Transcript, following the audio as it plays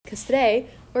because today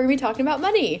we're going to be talking about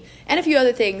money and a few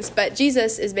other things, but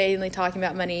Jesus is mainly talking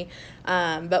about money,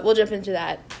 but we'll jump into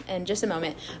that in just a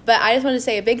moment. But I just wanted to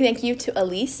say a big thank you to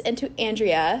Elise and to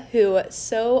Andrea, who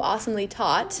so awesomely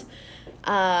taught.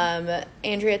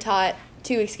 Andrea taught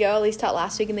 2 weeks ago, Elise taught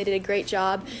last week, and they did a great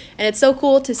job. And it's so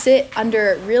cool to sit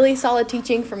under really solid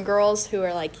teaching from girls who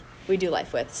are like, we do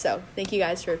life with. So thank you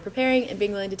guys for preparing and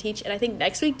being willing to teach. And I think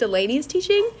next week Delaney is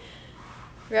teaching,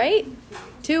 right?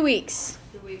 2 weeks.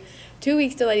 2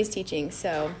 weeks Delaney's teaching.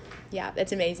 So yeah,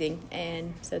 that's amazing.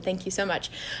 And so thank you so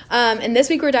much. And this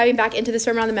week we're diving back into the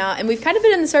Sermon on the Mount. And we've kind of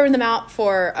been in the Sermon on the Mount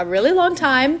for a really long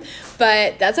time,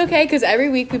 but that's okay because every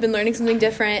week we've been learning something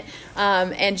different.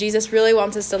 And Jesus really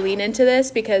wants us to lean into this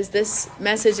because this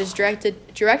message is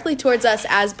directed directly towards us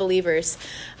as believers.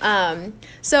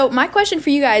 So my question for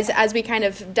you guys as we kind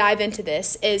of dive into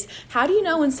this is, how do you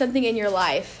know when something in your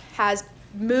life has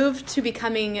moved to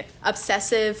becoming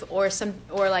obsessive or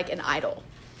like an idol?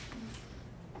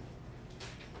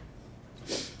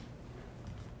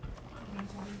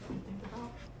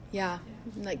 Yeah,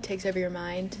 like takes over your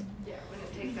mind. Yeah, when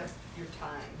it takes up your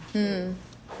time.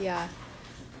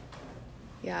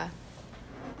 Yeah.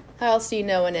 How else do you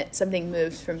know when something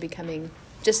moves from becoming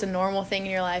just a normal thing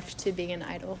in your life to being an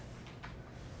idol?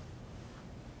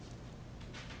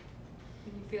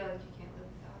 When you feel like you can't live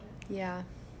without it. Yeah.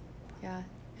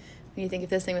 When you think if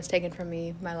this thing was taken from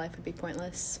me, my life would be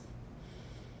pointless.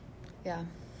 Yeah.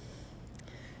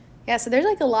 Yeah, so there's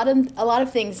like a lot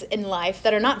of things in life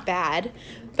that are not bad,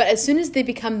 but as soon as they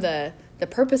become the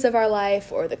purpose of our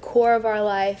life or the core of our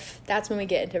life, that's when we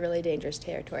get into really dangerous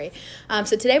territory.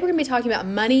 So today we're going to be talking about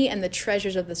money and the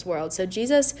treasures of this world. So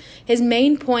Jesus, his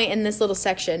main point in this little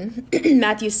section,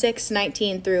 Matthew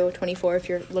 6:19 through 24, if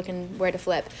you're looking where to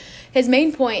flip, his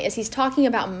main point is he's talking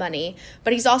about money,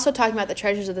 but he's also talking about the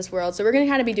treasures of this world. So we're going to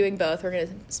kind of be doing both. We're going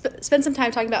to spend some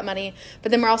time talking about money, but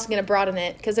then we're also going to broaden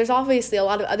it because there's obviously a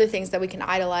lot of other things that we can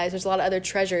idolize. There's a lot of other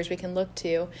treasures we can look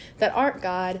to that aren't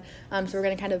God. So we're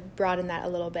going to kind of broaden that a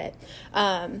little bit.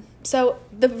 So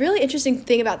the really interesting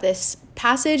thing about this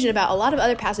passage and about a lot of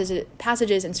other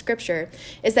passages in Scripture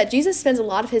is that Jesus spends a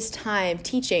lot of his time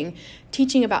teaching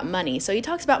about money. So he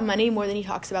talks about money more than he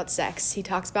talks about sex. He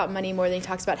talks about money more than he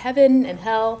talks about heaven and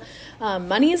hell.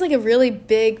 Money is like a really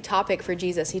big topic for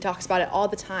Jesus. He talks about it all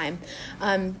the time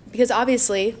because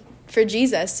obviously for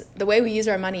Jesus, the way we use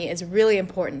our money is really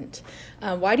important.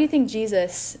 Why do you think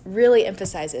Jesus really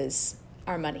emphasizes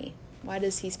our money? Why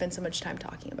does he spend so much time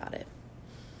talking about it?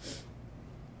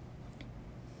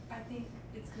 I think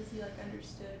it's because he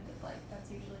understood that that's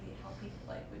usually how people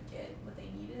would get what they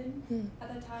needed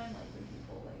at the time. Like when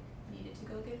people needed to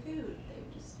go get food, they would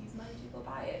just use money to go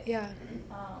buy it. Yeah.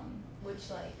 Which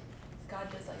God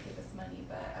does give us money,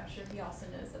 but I'm sure he also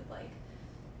knows that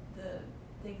the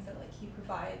things that he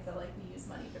provides that we use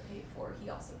money to pay for,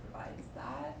 he also provides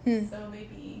that. So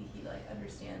maybe he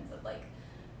understands that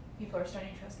people are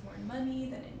starting to trust more in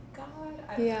money than in God.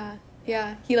 I don't know.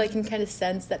 Yeah. He can kind of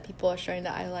sense that people are starting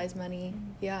to idolize money.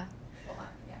 Mm-hmm. Yeah. Well, not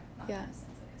Yeah. in a sense,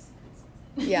 I guess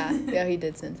he did sense it. Yeah, he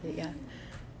did sense it, yeah.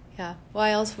 Yeah.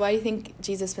 Why do you think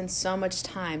Jesus spends so much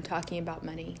time talking about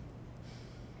money?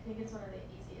 I think it's one of the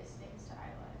easiest things to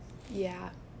idolize. Yeah.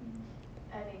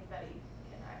 I think that you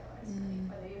can idolize money.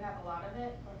 Whether you have a lot of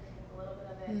it or if you have a little bit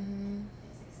of it,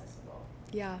 it's accessible.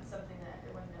 Yeah. It's something that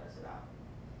everyone knows about.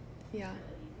 Yeah. It's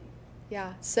really easy.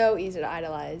 Yeah. So easy to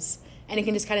idolize. And it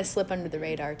can just kind of slip under the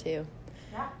radar, too.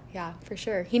 Yeah. Yeah, for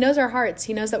sure. He knows our hearts.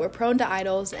 That we're prone to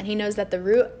idols, and he knows that the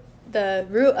root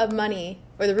of money,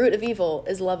 or the root of evil,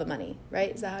 is love of money,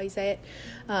 right? Is that how you say it?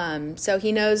 So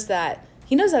he knows that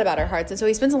about our hearts, and so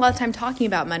he spends a lot of time talking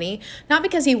about money, not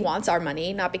because he wants our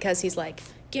money, not because he's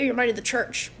give your money to the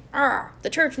church. The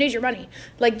church needs your money.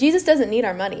 Jesus doesn't need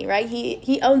our money, right?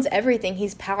 He owns everything.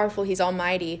 He's powerful. He's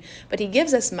almighty. But he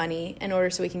gives us money in order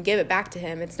so we can give it back to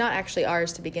him. It's not actually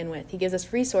ours to begin with. He gives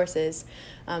us resources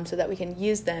so that we can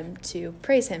use them to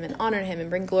praise him and honor him and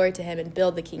bring glory to him and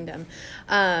build the kingdom.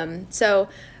 So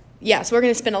we're going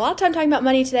to spend a lot of time talking about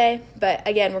money today, but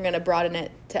again, we're going to broaden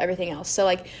it to everything else. So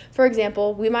for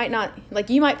example, we might not,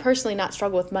 you might personally not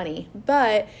struggle with money,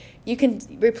 but you can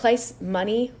replace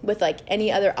money with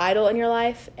any other idol in your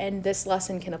life, and this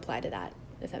lesson can apply to that,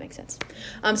 if that makes sense.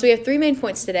 So we have 3 main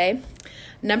points today.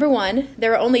 Number 1,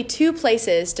 there are only 2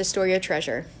 places to store your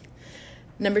treasure.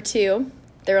 Number 2,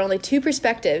 there are only 2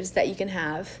 perspectives that you can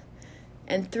have.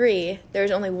 And 3,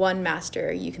 there's only one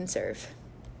master you can serve.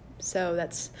 So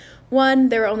that's 1,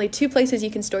 there are only 2 places you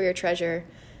can store your treasure.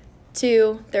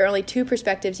 2, there are only 2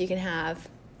 perspectives you can have.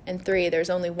 And 3,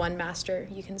 there's only one master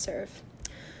you can serve.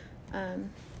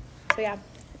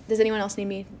 Does anyone else need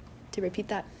me to repeat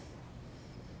that?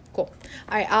 Cool.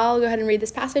 All right, I'll go ahead and read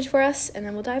this passage for us, and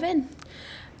then we'll dive in.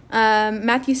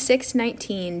 Matthew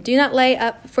 6:19. Do not lay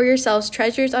up for yourselves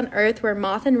treasures on earth where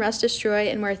moth and rust destroy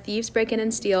and where thieves break in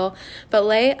and steal, but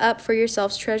lay up for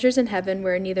yourselves treasures in heaven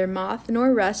where neither moth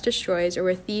nor rust destroys or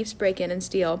where thieves break in and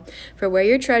steal. For where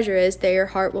your treasure is, there your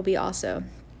heart will be also.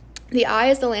 The eye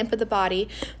is the lamp of the body,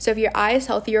 so if your eye is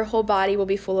healthy, your whole body will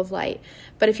be full of light.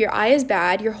 But if your eye is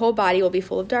bad, your whole body will be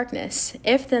full of darkness.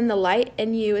 If then the light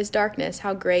in you is darkness,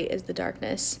 how great is the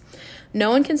darkness? No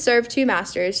one can serve two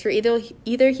masters, for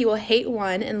either he will hate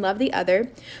one and love the other,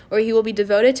 or he will be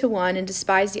devoted to one and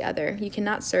despise the other. You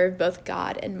cannot serve both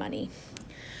God and money.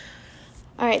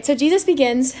 All right, so Jesus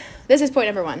begins, this is point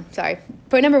number one,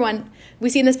 Point number one, we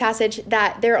see in this passage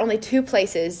that there are only two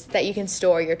places that you can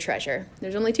store your treasure.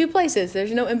 There's only two places.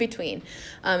 There's no in between.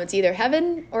 It's either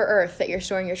heaven or earth that you're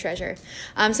storing your treasure.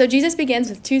 So Jesus begins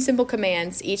with two simple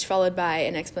commands, each followed by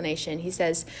an explanation. He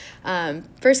says,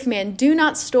 first command, do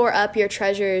not store up your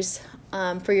treasures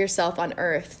for yourself on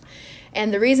earth.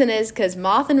 And the reason is because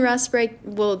moth and rust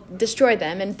will destroy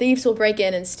them, and thieves will break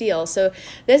in and steal. So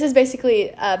this is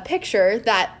basically a picture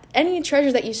that any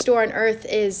treasure that you store on earth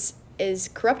is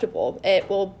corruptible. It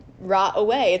will rot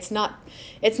away. It's not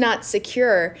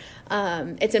secure.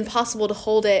 It's impossible to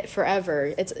hold it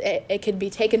forever. It could be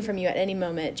taken from you at any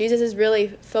moment. Jesus is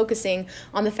really focusing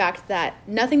on the fact that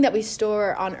nothing that we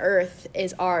store on earth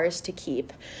is ours to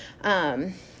keep.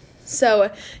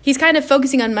 So he's kind of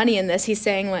focusing on money in this. He's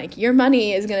saying, like, your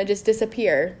money is going to just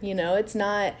disappear. You know, it's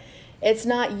not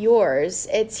yours.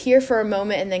 It's here for a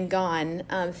moment and then gone.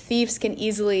 Thieves can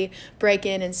easily break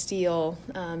in and steal.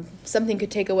 Something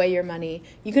could take away your money.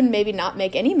 You can maybe not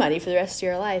make any money for the rest of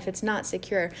your life. It's not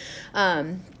secure.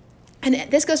 And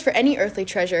this goes for any earthly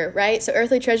treasure, right? So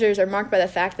earthly treasures are marked by the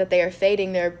fact that they are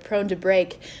fading. They're prone to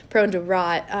break, prone to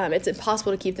rot. It's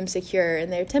impossible to keep them secure,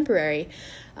 and they're temporary.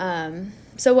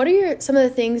 So what are some of the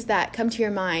things that come to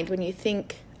your mind when you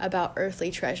think about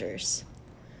earthly treasures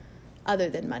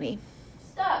other than money?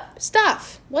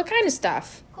 Stuff. What kind of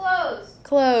stuff?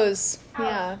 Clothes. House,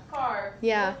 Yeah. car.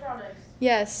 Yeah. Electronics.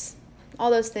 Yes.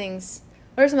 All those things.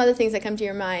 What are some other things that come to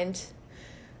your mind?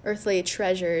 Earthly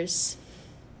treasures.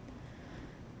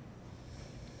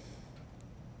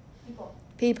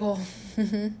 People.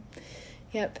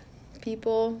 Yep.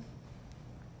 People.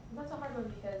 That's a hard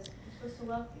one because you're supposed to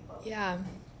love people. Yeah.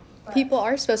 But People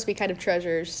are supposed to be kind of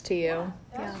treasures to you. Yeah,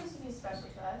 they're Yeah. not supposed to be special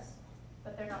to us,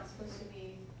 but they're not supposed to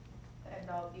be the end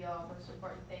all be all most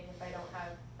important thing. If I don't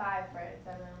have 5 friends,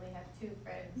 I only have 2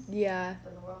 friends. Yeah.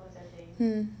 Then the world is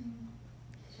ending.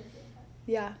 It should be like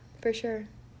that. Yeah, for sure.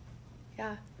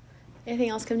 Yeah. Anything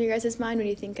else come to your guys' mind when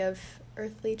you think of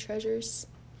earthly treasures?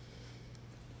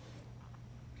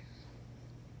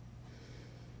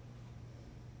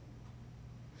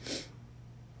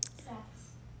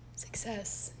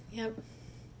 Success. Yep.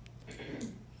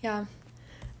 Yeah.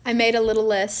 I made a little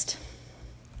list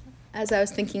as I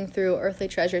was thinking through earthly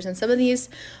treasures, and some of these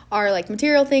are like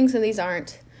material things and these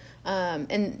aren't.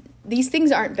 And these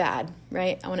things aren't bad,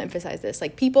 right? I want to emphasize this.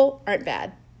 Like, people aren't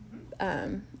bad.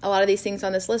 A lot of these things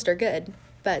on this list are good,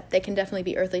 but they can definitely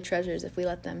be earthly treasures if we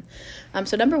let them.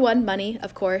 So number 1, money,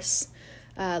 of course.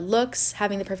 Looks,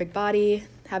 having the perfect body,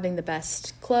 having the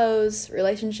best clothes,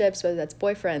 relationships, whether that's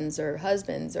boyfriends or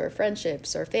husbands or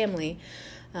friendships or family.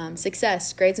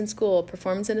 Success, grades in school,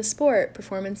 performance in a sport,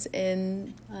 performance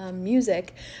in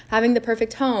music, having the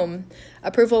perfect home,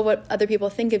 approval of what other people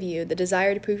think of you, the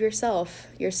desire to prove yourself,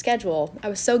 your schedule. I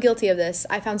was so guilty of this.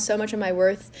 I found so much of my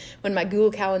worth when my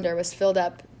Google Calendar was filled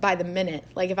up by the minute.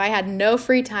 Like, if I had no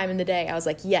free time in the day, I was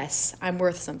like, yes, I'm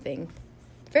worth something.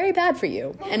 Very bad for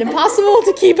you and impossible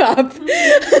to keep up.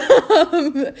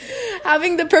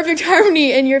 Having the perfect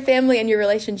harmony in your family and your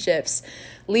relationships,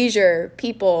 leisure,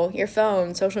 people, your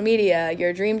phone, social media,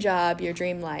 your dream job, your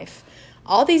dream life.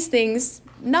 All these things,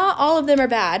 not all of them are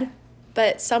bad,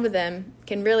 but some of them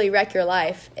can really wreck your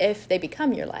life if they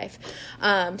become your life.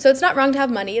 So it's not wrong to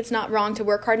have money. It's not wrong to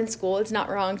work hard in school. It's not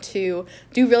wrong to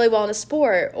do really well in a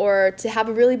sport or to have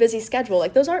a really busy schedule.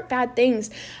 Like, those aren't bad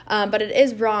things, but it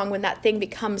is wrong when that thing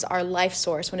becomes our life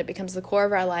source, when it becomes the core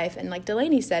of our life. And like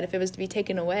Delaney said, if it was to be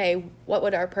taken away, what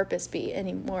would our purpose be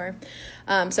anymore?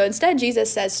 So instead,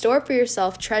 Jesus says, store up for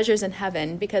yourself treasures in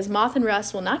heaven, because moth and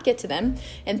rust will not get to them,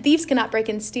 and thieves cannot break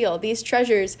and steal. These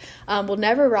treasures will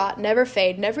never rot, never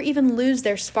fade, never even lose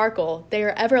their sparkle. They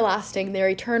are everlasting. They're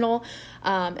eternal.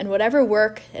 And whatever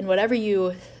work and whatever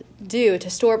you do to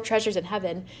store up treasures in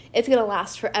heaven, it's going to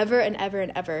last forever and ever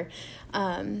and ever.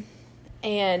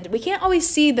 And we can't always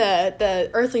see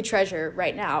the earthly treasure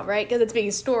right now, right? Because it's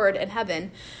being stored in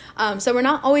heaven. So we're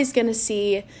not always going to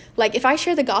see, like if I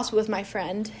share the gospel with my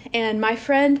friend and my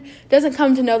friend doesn't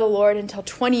come to know the Lord until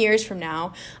 20 years from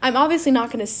now, I'm obviously not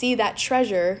going to see that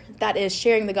treasure that is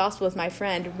sharing the gospel with my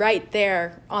friend right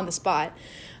there on the spot.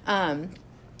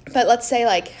 But let's say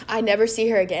like I never see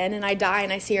her again and I die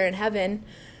and I see her in heaven.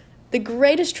 The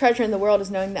greatest treasure in the world is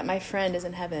knowing that my friend is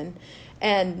in heaven.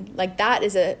 And like that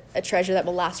is a treasure that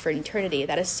will last for an eternity.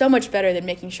 That is so much better than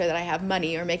making sure that I have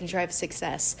money or making sure I have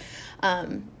success.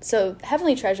 So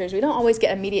heavenly treasures, we don't always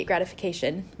get immediate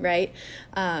gratification, right?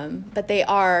 But they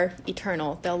are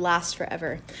eternal. They'll last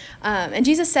forever. And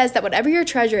Jesus says that whatever your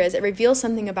treasure is, it reveals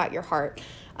something about your heart.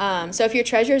 So if your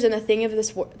treasure is in the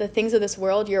things of this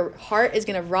world, your heart is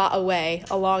going to rot away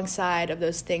alongside of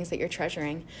those things that you're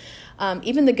treasuring.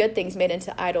 Even the good things made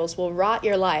into idols will rot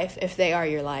your life if they are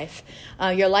your life.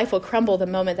 Your life will crumble the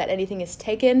moment that anything is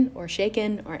taken or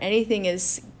shaken or anything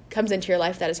comes into your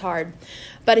life that is hard.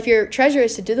 But if your treasure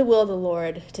is to do the will of the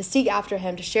Lord, to seek after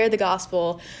him, to share the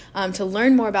gospel, to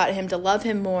learn more about him, to love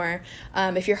him more,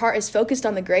 if your heart is focused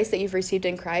on the grace that you've received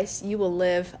in Christ, you will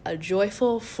live a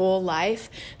joyful, full life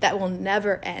that will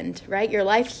never end, right? Your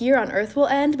life here on earth will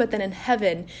end, but then in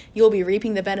heaven, you'll be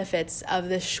reaping the benefits of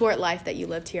this short life that you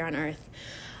lived here on earth.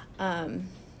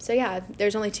 So yeah,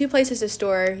 there's only two places to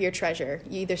store your treasure.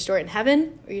 You either store it in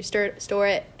heaven or you store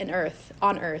it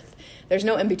on earth. There's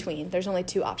no in between. There's only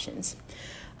two options.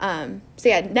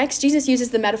 Next, Jesus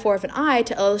uses the metaphor of an eye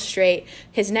to illustrate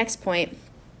his next point.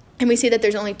 And we see that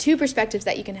there's only two perspectives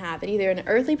that you can have, either an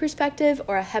earthly perspective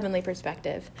or a heavenly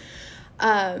perspective.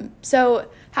 So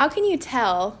how can you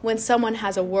tell when someone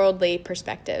has a worldly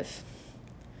perspective?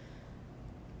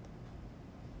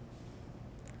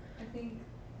 I think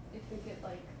if they get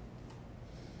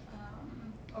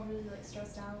overly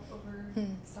stressed out over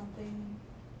something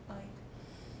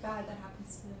bad that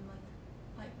happens to them,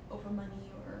 like over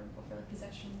money or over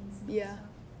possessions and stuff.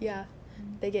 Yeah.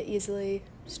 They get easily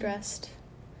stressed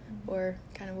or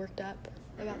kind of worked up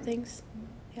about things.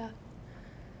 Yeah.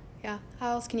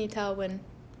 How else can you tell when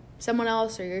someone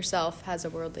else or yourself has a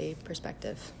worldly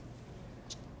perspective?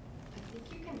 I think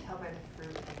you can tell by the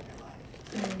fruit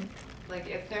in their life. Like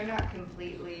if they're not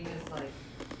completely just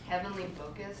heavenly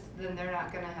focused, then they're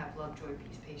not going to have love, joy,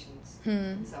 peace, patience,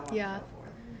 and so on and so forth.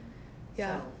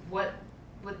 Yeah. So what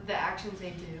the actions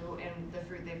they do and the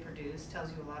fruit they produce tells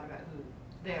you a lot about who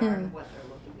they are and what they're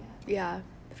looking at. Yeah,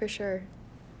 for sure.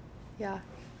 Yeah.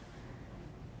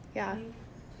 I think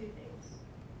two things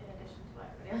in addition to what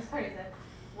everybody else already said.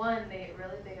 One, they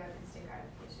really big on instant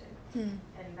gratification,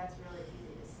 and that's really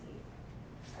easy to see.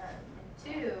 And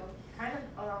two, kind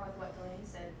of along with what Delaney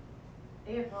said,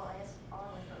 I guess along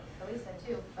with what Elise said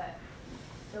too, but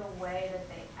the way that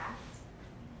they act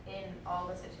in all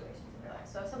the situations in their life.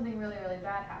 So if something really, really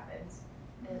bad happens,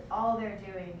 and all they're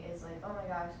doing is oh my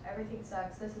gosh, everything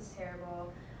sucks, this is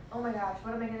terrible, oh my gosh,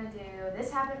 what am I going to do?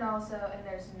 This happened also, and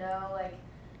there's no,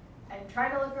 I'm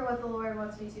trying to look for what the Lord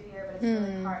wants me to hear, but it's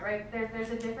really hard, right?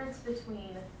 There's a difference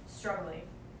between struggling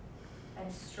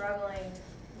and struggling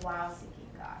while seeking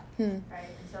God, right?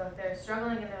 And so if they're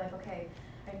struggling and they're okay,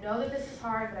 I know that this is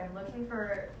hard, but I'm looking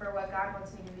for what God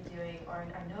wants me to be doing, or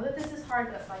I know that this is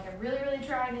hard, but I'm really, really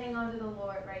trying to hang on to the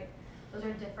Lord, right? Those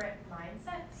are different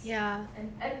mindsets. Yeah.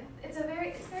 And it's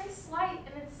very slight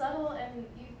and it's subtle, and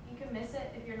you can miss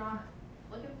it if you're not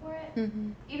looking for it,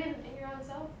 even in your own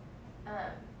self.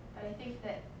 But I think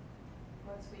that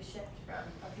once we shift from,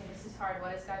 okay, this is hard,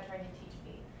 what is God trying to teach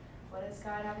me? What is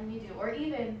God having me do? Or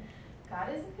even,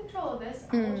 God is in control of this,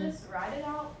 I will just ride it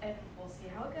out and we'll see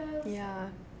how it goes. Yeah.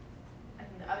 And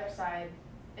the other side,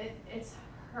 it's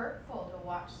hurtful to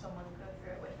watch someone go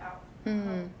through it without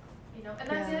hope. And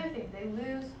that's the other thing, they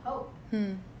lose hope.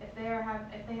 If they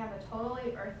have a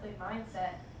totally earthly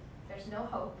mindset, there's no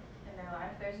hope in their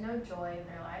life, there's no joy in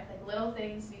their life. Little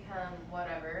things become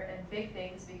whatever, and big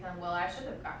things become, well, I should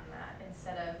have gotten that,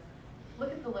 instead of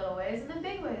look at the little ways and the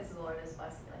big ways the Lord is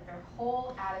blessing. Their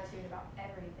whole attitude about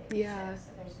everything shifts,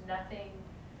 and there's nothing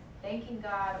thanking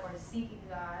God or seeking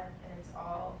God, and it's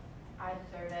all, I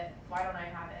deserve it, why don't I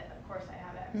have it, of course I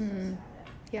have it, I'm supposed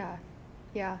to have it.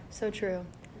 Yeah, so true.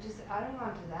 Just adding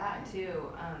on to that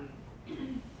too,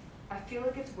 I feel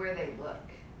like it's where they look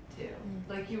too.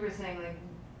 Like you were saying,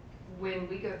 when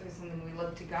we go through something, we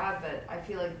look to God, but I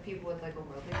feel like people with a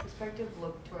worldly perspective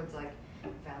look towards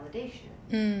validation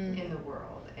in the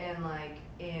world, and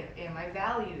am I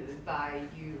valued by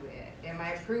you? Am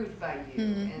I approved by you?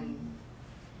 And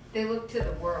they look to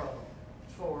the world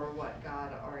for what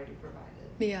God already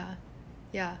provided.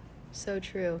 Yeah, so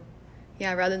true.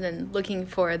 Yeah, rather than looking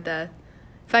for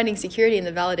finding security in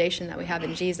the validation that we have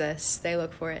in Jesus, they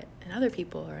look for it in other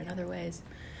people or in other ways.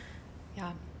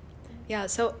 Yeah,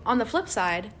 so on the flip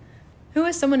side, who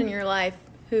is someone in your life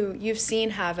who you've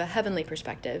seen have a heavenly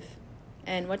perspective?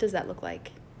 And what does that look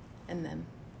like in them?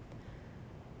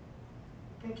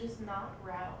 They're just not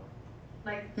round.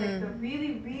 Like the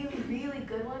really, really, really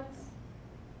good ones,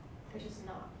 they're just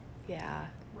not Yeah.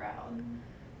 round.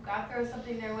 God throws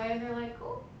something their way and they're like,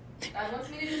 cool. God wants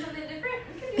me to do something different.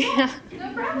 We can do that.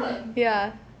 No problem.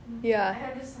 Yeah. Yeah.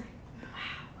 And I'm just like,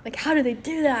 wow. Like, how do they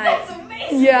do that? That's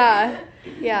amazing. Yeah.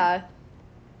 Yeah.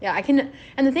 Yeah, I can,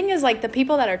 and the thing is, like, the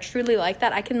people that are truly like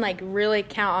that, I can, like, really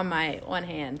count on my one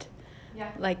hand. Yeah.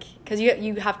 Like, because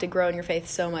you have to grow in your faith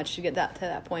so much to get to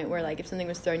that point where, like, if something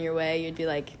was thrown your way, you'd be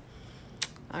like,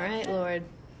 all right, Lord.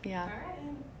 Yeah. All right.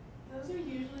 And those are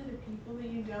usually the people that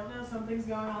you don't know something's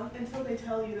going on until they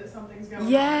tell you that something's going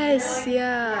Yes, on. You're like,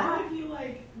 yeah. how have you,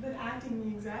 like, been acting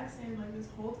the exact same, like, this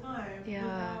whole time? Yeah.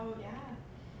 Without,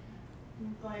 Yeah.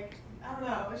 like, I don't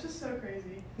know. It's just so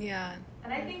crazy. Yeah.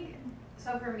 And I think,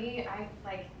 so for me, I,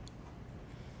 like,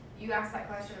 you asked that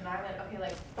question and I went, okay,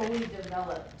 like, fully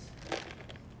developed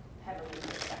heavenly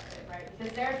perspective, right?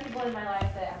 Because there are people in my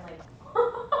life that I'm like,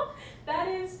 that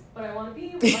is what I want to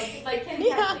be, like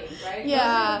Kenny Kathleen, right? Yeah. Those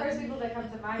are the first people that come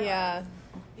to my Yeah. mind.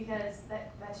 Because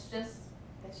that's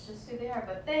just who they are.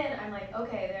 But then I'm like,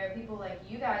 okay, there are people like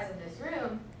you guys in this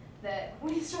room that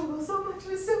we struggle so much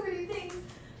with so many things,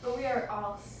 but we are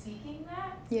all seeking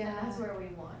that. Yeah. And that's where we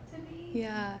want to be.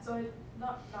 Yeah. So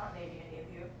not naming any of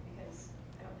you because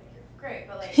I don't think you're great,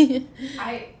 but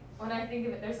like when I think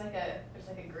of it, there's like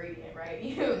a gradient, right?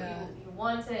 You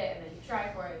want it and then you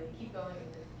try for it and you keep going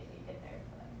and then you get there.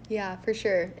 But. Yeah, for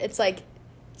sure. It's like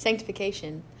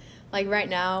sanctification. Like right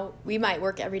now, we might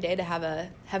work every day to have a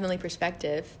heavenly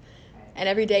perspective. And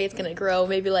every day it's going to grow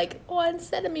maybe like 1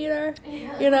 centimeter,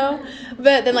 you know?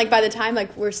 But then like by the time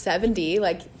like we're 70,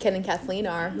 like Ken and Kathleen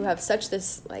are, who have such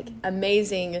this like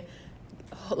amazing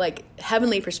like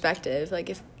heavenly perspective, like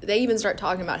if they even start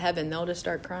talking about heaven, they'll just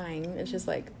start crying. It's just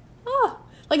like, oh,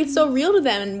 like it's so real to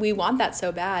them and we want that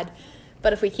so bad.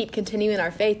 But if we keep continuing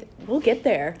our faith, we'll get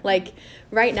there. Like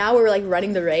right now we're like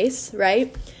running the race,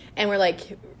 right? And we're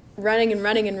like running and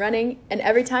running and running. And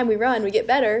every time we run, we get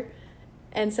better.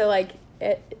 And so like,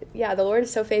 the Lord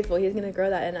is so faithful. He's going to grow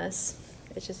that in us.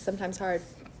 It's just sometimes hard.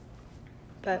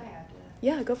 But I have to.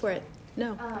 yeah, go for it.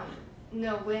 No.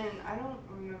 No, when I don't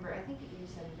remember. I think you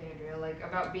said it, Andrea, like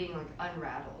about being like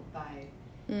unrattled by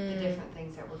the different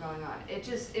things that were going on. It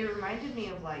reminded me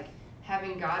of like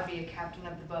having God be a captain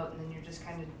of the boat, and then you're just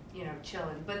kind of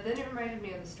chilling. But then it reminded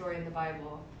me of the story in the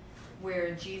Bible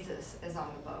where Jesus is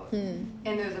on the boat and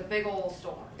there's a big old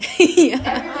storm. Yeah.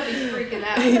 Everybody's freaking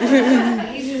out.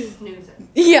 He's just snoozing.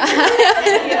 Yeah.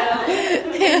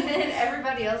 And then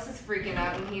everybody else is freaking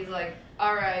out, and he's like,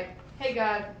 all right, hey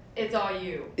God, it's all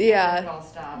you. Yeah. And it all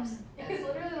stops. It's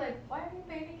literally like, why are you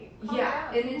panicking? Calm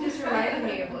Yeah, down. and it just reminded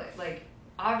me of like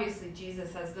obviously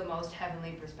Jesus has the most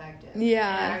heavenly perspective.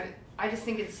 Yeah. And I just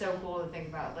think it's so cool to think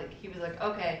about. Like he was like,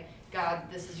 okay, God,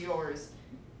 this is yours.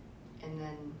 And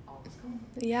then all was gone.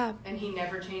 Yeah. And he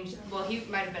never changed. Well, he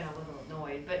might have been a little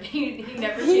annoyed, but he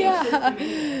never changed his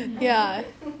demeanor. Yeah.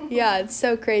 Yeah, it's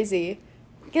so crazy.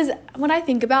 Because when I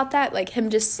think about that, like him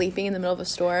just sleeping in the middle of a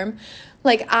storm,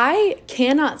 like I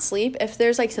cannot sleep if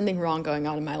there's like something wrong going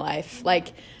on in my life.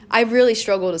 Like I really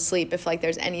struggle to sleep if like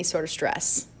there's any sort of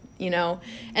stress,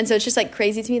 And so it's just like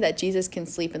crazy to me that Jesus can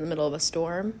sleep in the middle of a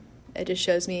storm. It just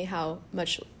shows me how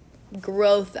much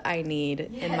growth I need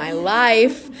in my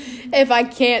life if I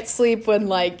can't sleep when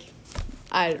like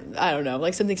I don't know,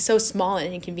 like something so small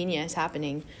and inconvenient is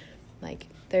happening. Like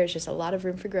there's just a lot of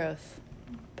room for growth,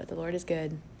 but the Lord is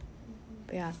good.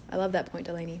 But yeah, I love that point,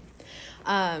 Delaney.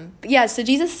 So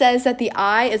Jesus says that the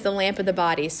eye is the lamp of the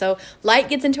body. So light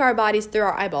gets into our bodies through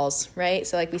our eyeballs, right?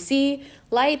 So like we see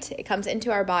light, it comes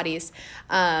into our bodies,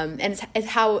 and it's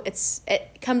how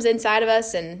it comes inside of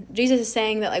us. And Jesus is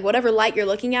saying that like whatever light you're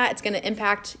looking at, it's going to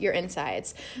impact your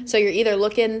insides. So you're either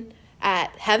looking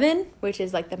at heaven, which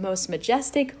is like the most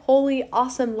majestic, holy,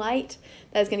 awesome light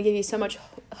that is going to give you so much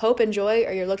hope and joy,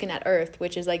 or you're looking at earth,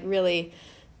 which is like really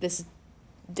this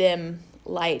dim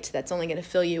light that's only going to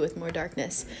fill you with more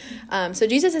darkness. So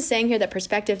Jesus is saying here that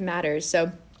perspective matters.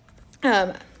 So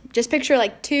just picture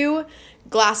like 2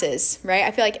 glasses, right?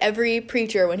 I feel like every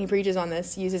preacher, when he preaches on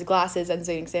this, uses glasses as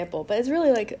an example, but it's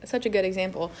really like such a good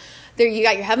example. There you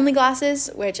got your heavenly glasses,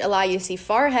 which allow you to see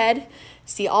far ahead,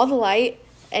 see all the light,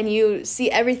 and you see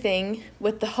everything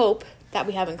with the hope that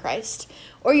we have in Christ.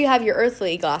 Or you have your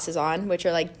earthly glasses on, which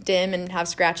are like dim and have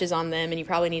scratches on them, and you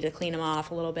probably need to clean them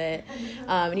off a little bit.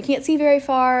 And you can't see very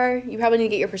far. You probably need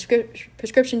to get your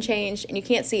prescription changed, and you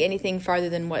can't see anything farther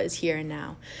than what is here and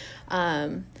now.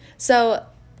 So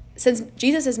since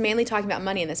Jesus is mainly talking about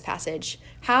money in this passage,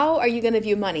 how are you going to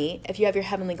view money if you have your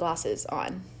heavenly glasses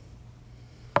on?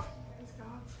 It's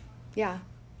God's. Yeah,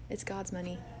 it's God's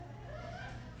money.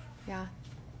 Yeah.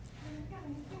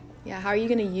 Yeah, how are you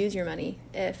going to use your money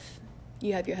if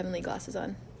you have your heavenly glasses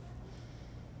on?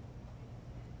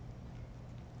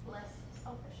 Less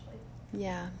selfishly.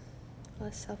 Yeah,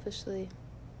 less selfishly.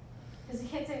 Because you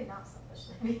can't say not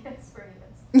selfishly because for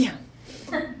humans. Yeah.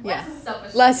 Less Yeah.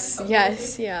 selfishly. Less, than yes,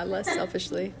 selfishly. yeah, less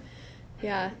selfishly.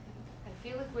 Yeah. I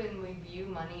feel like when we view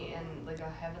money in like a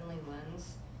heavenly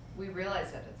lens, we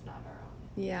realize that it's not our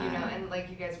own. Yeah. You know, and like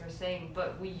you guys were saying,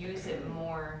 but we use it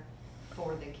more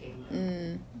for the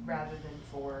kingdom rather than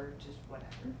for just whatever.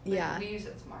 Like, Yeah. we use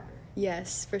it smarter.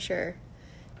 Yes, for sure.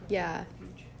 Yeah.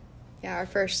 Future. Yeah, our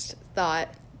first thought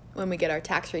when we get our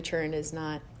tax return is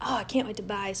not, oh, I can't wait to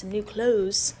buy some new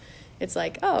clothes. It's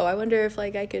like, oh, I wonder if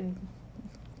like I could,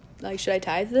 like, should I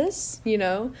tithe this? You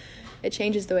know, it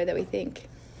changes the way that we think.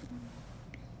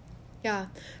 Yeah.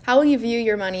 How will you view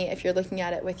your money if you're looking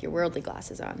at it with your worldly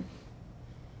glasses on?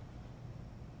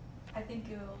 I think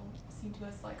it'll seem to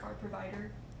us like our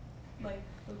provider. Like,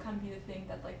 it'll kind of be the thing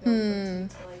that, like, we always look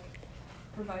to like,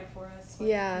 provide for us. Like,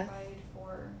 Yeah. provide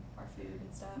for our food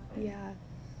and stuff. And, Yeah.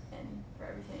 and for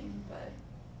everything. But,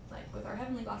 like, with our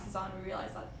heavenly glasses on, we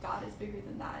realize that God is bigger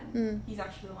than that. And Mm. He's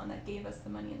actually the one that gave us the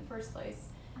money in the first place.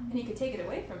 And He could take it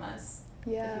away from us if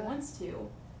He Yeah. wants to.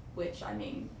 Which, I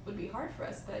mean, would be hard for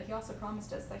us. But He also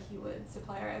promised us that He would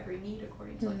supply our every need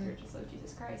according to, like, the riches of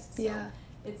Jesus Christ. So Yeah.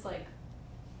 it's, like,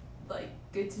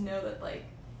 good to know that, like,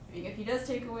 even if He does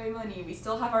take away money, we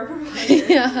still have our provider.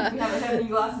 Yeah. We have our heavenly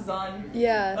glasses on.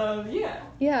 Yeah. Yeah.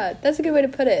 Yeah, that's a good way to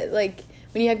put it. Like,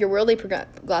 when you have your worldly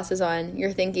glasses on,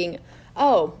 you're thinking,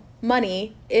 oh,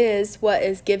 money is what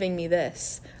is giving me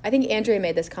this. I think Andrea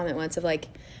made this comment once of, like,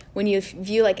 when you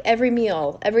view, like, every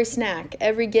meal, every snack,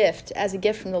 every gift as a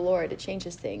gift from the Lord, it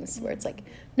changes things. Where it's like,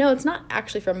 no, it's not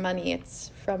actually from money.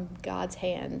 It's from God's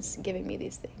hands giving me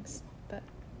these things. But,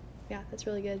 yeah, that's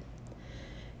really good.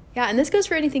 Yeah, and this goes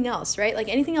for anything else, right? Like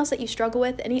anything else that you struggle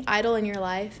with, any idol in your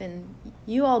life, and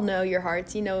you all know your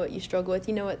hearts. You know what you struggle with.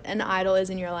 You know what an idol is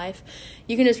in your life.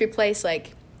 You can just replace,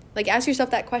 like ask yourself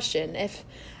that question.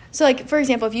 So, like, for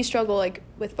example, if you struggle, like,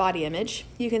 with body image,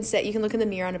 you can look in the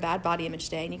mirror on a bad body image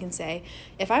day, and you can say,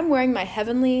 if I'm wearing my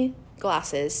heavenly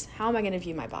glasses, how am I going to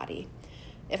view my body?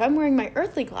 If I'm wearing my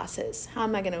earthly glasses, how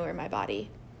am I going to wear my body?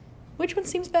 Which one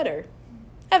seems better?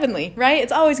 Heavenly, right?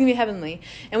 It's always going to be heavenly.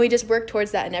 And we just work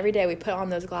towards that. And every day we put on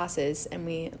those glasses and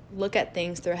we look at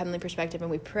things through a heavenly perspective.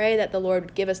 And we pray that the Lord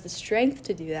would give us the strength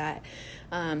to do that.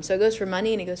 So it goes for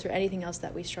money and it goes for anything else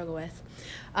that we struggle with.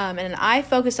 And I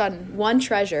focused on one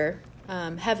treasure,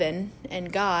 heaven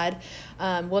and God,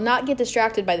 will not get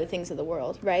distracted by the things of the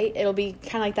world, right? It'll be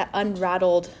kind of like that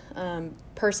unrattled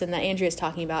person that Andrea is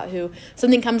talking about, who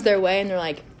something comes their way and they're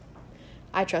like,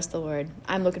 I trust the Lord.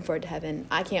 I'm looking forward to heaven.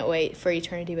 I can't wait for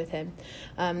eternity with Him.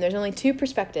 There's only two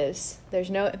perspectives. There's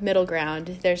no middle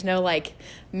ground. There's no, like,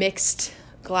 mixed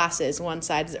glasses. One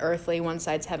side's earthly, one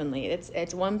side's heavenly.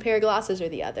 It's one pair of glasses or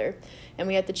the other. And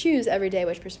we have to choose every day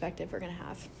which perspective we're going to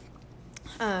have.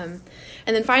 And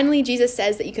then finally, Jesus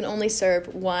says that you can only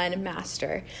serve one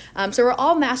master. So we're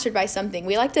all mastered by something.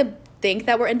 We like to think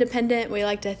that we're independent. We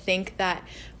like to think that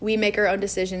we make our own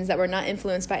decisions, that we're not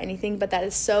influenced by anything, but that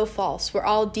is so false. We're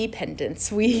all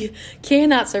dependents. We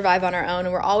cannot survive on our own,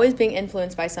 and we're always being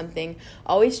influenced by something,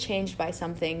 always changed by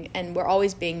something, and we're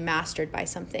always being mastered by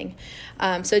something.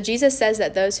 So Jesus says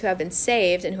that those who have been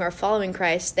saved and who are following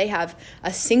Christ, they have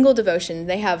a single devotion.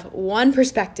 They have one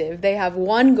perspective. They have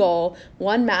one goal,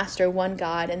 one master, one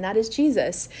God, and that is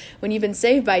Jesus. When you've been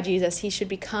saved by Jesus, He should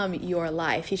become your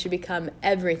life. He should become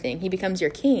everything. He becomes your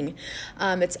king.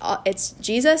 It's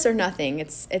Jesus or nothing.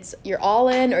 It's you're all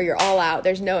in or you're all out.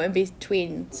 There's no in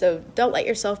between. So don't let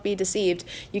yourself be deceived.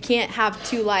 You can't have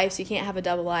two lives. You can't have a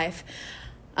double life.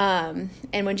 And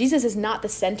when Jesus is not the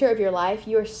center of your life,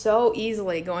 you are so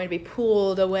easily going to be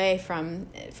pulled away from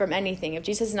anything. If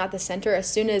Jesus is not the center, as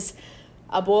soon as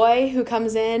a boy who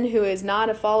comes in who is not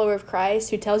a follower of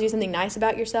Christ, who tells you something nice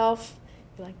about yourself,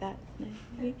 you like that?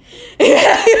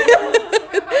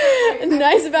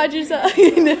 Nice about yourself.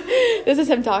 This is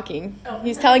him talking.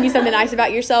 He's telling you something nice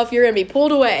about yourself. You're going to be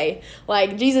pulled away.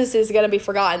 Like, Jesus is going to be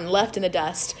forgotten, left in the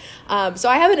dust. So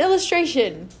I have an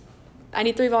illustration. I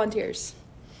need 3 volunteers.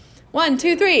 1,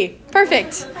 2, 3.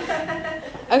 Perfect.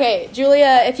 Okay,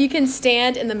 Julia, if you can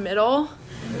stand in the middle.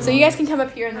 So you guys can come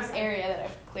up here in this area that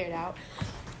I've cleared out.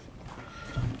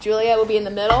 Julia will be in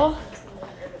the middle.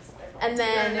 And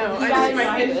then you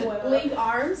guys link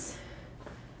arms.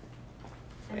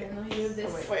 And then they'll use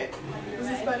this. Wait, is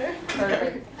this better?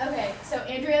 Perfect. Okay, so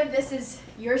Andrea, this is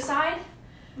your side.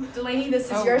 Delaney,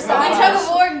 this is your Oh, side. gosh. Tug of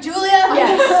war, Julia.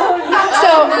 Yes.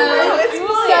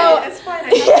 It's fine. I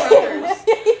have brothers.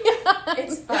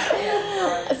 It's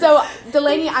fun. So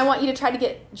Delaney, I want you to try to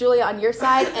get Julia on your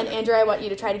side, and Andrea, I want you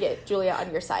to try to get Julia on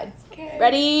your side. Okay.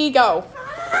 Ready, go.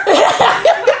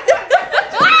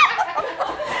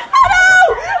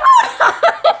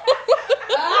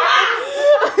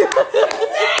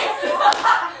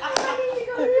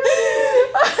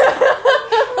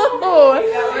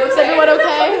 Is everyone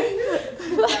okay?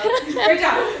 Great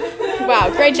job. Wow,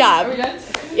 great job. Are we done?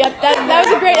 Yep, that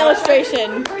was a great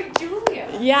illustration. Great, Julia.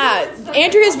 Yeah,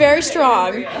 Andrea's very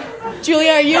strong.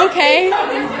 Julia, are you okay?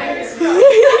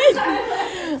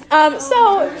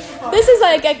 So this is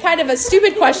like a kind of a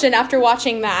stupid question after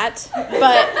watching that,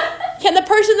 but can the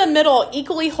person in the middle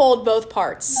equally hold both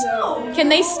parts? No. Can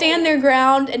they stand their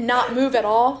ground and not move at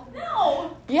all?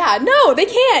 No. Yeah, no, they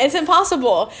can't. It's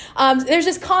impossible. There's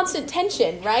this constant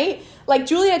tension, right? Like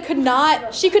Julia could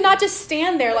not just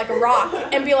stand there like a rock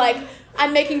and be like,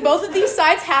 I'm making both of these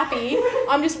sides happy.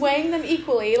 I'm just weighing them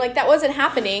equally. Like that wasn't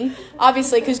happening,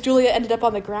 obviously, because Julia ended up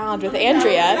on the ground with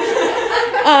Andrea.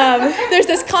 There's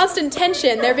this constant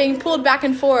tension. They're being pulled back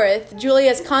and forth.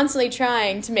 Julia's constantly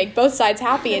trying to make both sides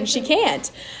happy, and she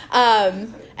can't.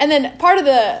 And then part of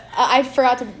I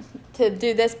forgot to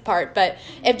do this part, but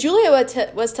if Julia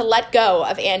was to let go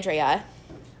of Andrea,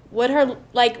 what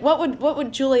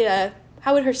would Julia?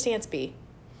 How would her stance be?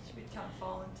 She would kind of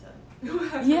fall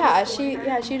into. Yeah,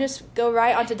 she'd just go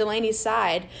right onto Delaney's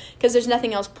side because there's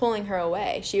nothing else pulling her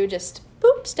away. She would just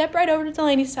step right over to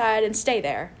Delaney's side and stay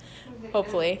there.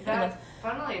 Hopefully. That,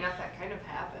 funnily enough, that kind of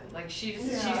happened. Like she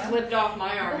slipped off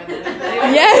my arm and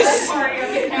then Yes.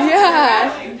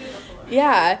 Yeah.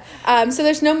 Yeah. So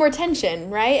there's no more tension,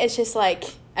 right? It's just like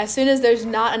as soon as there's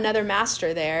not another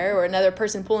master there or another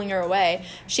person pulling her away,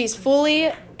 she's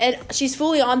fully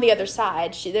on the other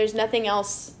side. There's nothing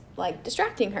else like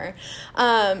distracting her.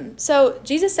 So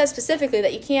Jesus says specifically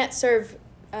that you can't serve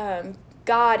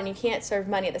God and you can't serve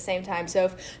money at the same time. So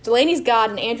if Delaney's God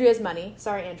and Andrea's money,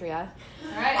 sorry Andrea,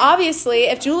 Right. obviously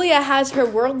if Julia has her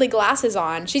worldly glasses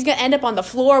on, she's going to end up on the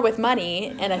floor with money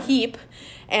in a heap,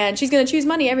 and she's going to choose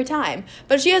money every time.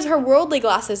 But if she has her worldly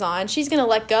glasses on, she's going to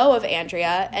let go of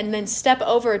Andrea and then step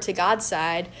over to God's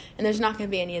side, and there's not going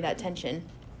to be any of that tension.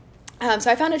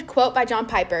 So I found a quote by John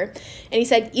Piper, and he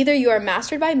said, either you are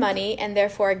mastered by money and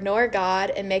therefore ignore God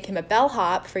and make him a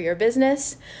bellhop for your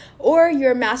business, or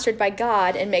you're mastered by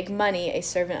God and make money a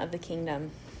servant of the kingdom.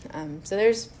 So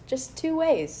there's just two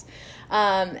ways.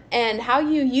 And how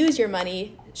you use your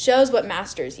money shows what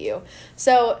masters you.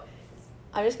 So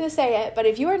I'm just going to say it, but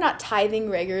if you are not tithing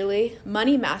regularly,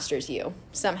 money masters you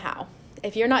somehow.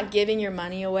 If you're not giving your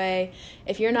money away,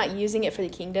 if you're not using it for the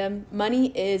kingdom,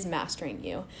 money is mastering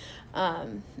you.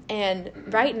 And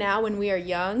right now when we are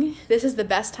young, this is the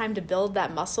best time to build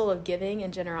that muscle of giving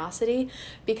and generosity,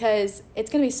 because it's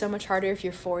going to be so much harder if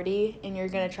you're 40 and you're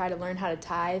going to try to learn how to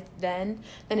tithe than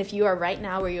if you are right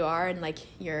now where you are in like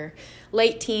your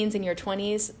late teens and your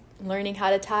 20s learning how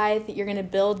to tithe. You're going to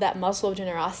build that muscle of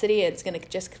generosity, and it's going to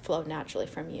just flow naturally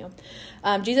from you.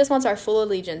 Jesus wants our full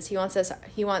allegiance. He wants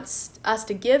us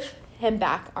to give him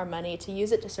back our money, to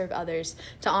use it to serve others,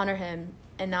 to honor him,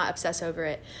 and not obsess over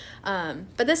it.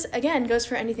 But this, again, goes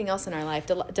for anything else in our life.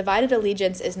 Divided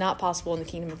allegiance is not possible in the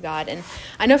kingdom of God. And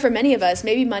I know for many of us,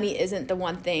 maybe money isn't the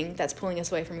one thing that's pulling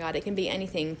us away from God. It can be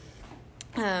anything.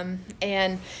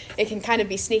 And it can kind of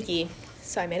be sneaky.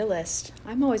 So I made a list.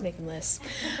 I'm always making lists.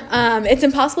 It's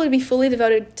impossible to be fully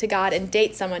devoted to God and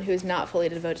date someone who is not fully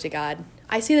devoted to God.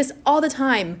 I see this all the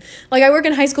time. Like, I work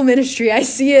in high school ministry. I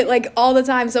see it like all the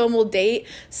time. Someone will date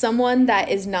someone that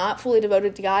is not fully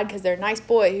devoted to God because they're a nice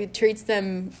boy who treats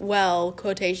them well,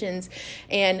 quotations.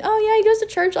 And, oh, yeah, he goes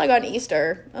to church like on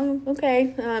Easter. Oh,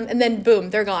 okay. And then,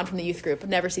 boom, they're gone from the youth group.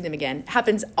 Never see them again. It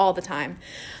happens all the time.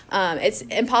 It's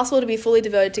impossible to be fully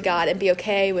devoted to God and be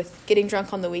okay with getting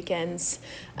drunk on the weekends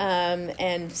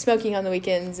and smoking on the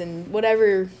weekends and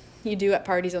whatever you do at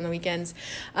parties on the weekends.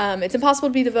 It's impossible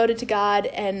to be devoted to God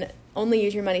and only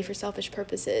use your money for selfish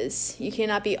purposes. You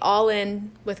cannot be all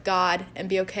in with God and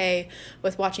be okay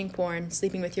with watching porn,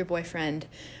 sleeping with your boyfriend,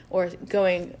 or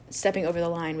stepping over the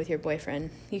line with your boyfriend.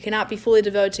 You cannot be fully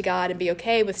devoted to God and be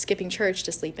okay with skipping church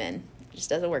to sleep in. It just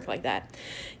doesn't work like that.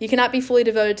 You cannot be fully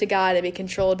devoted to God and be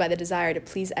controlled by the desire to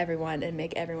please everyone and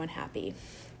make everyone happy.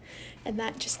 And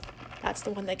that just That's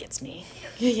the one that gets me.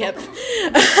 Yep.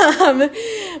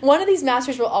 One of these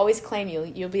masters will always claim you.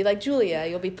 You'll be like Julia.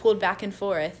 You'll be pulled back and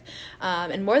forth.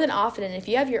 And more than often, if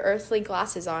you have your earthly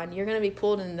glasses on, you're going to be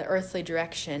pulled in the earthly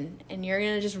direction. And you're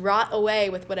going to just rot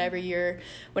away with whatever your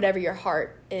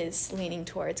heart is leaning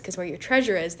towards. Because where your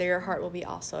treasure is, there your heart will be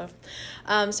also.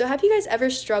 So have you guys ever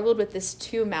struggled with this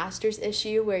two masters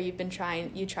issue where you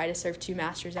try to serve two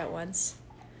masters at once?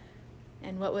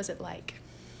 And what was it like?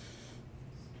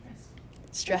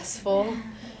 Stressful.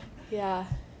 Yeah.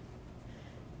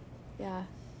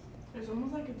 There's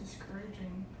almost like a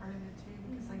discouraging part of it too,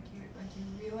 because you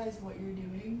realize what you're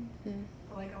doing,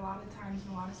 but like a lot of times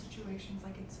in a lot of situations,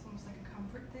 like it's almost like a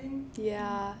comfort thing.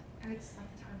 Yeah. And it's hard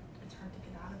to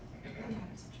get out of that kind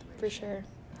of situation. For sure.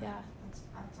 Yeah.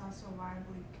 That's also why I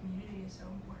believe community is so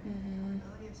important.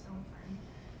 Accountability is so important,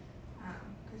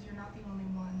 because you're not the only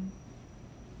one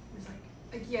who's like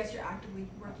yes, you're actively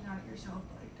working on it yourself,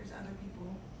 but like there's other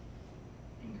people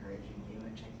encouraging you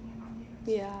and checking in on you. And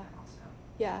Yeah. also.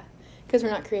 Yeah. Because we're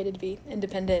not created to be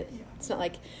independent. Yeah. It's not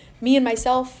like me and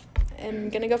myself am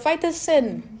going to go fight this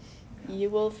sin. You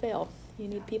will fail. You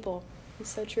need people. It's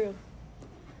so true.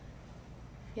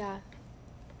 Yeah.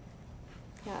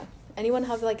 Anyone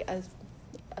have like a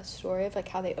story of like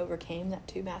how they overcame that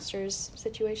two masters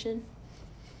situation?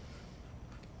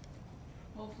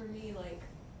 Well, for me, like,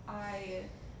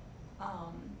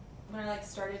 when I like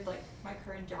started like my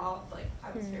current job, like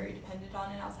I was very dependent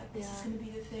on it. I was like, this is gonna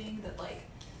be the thing that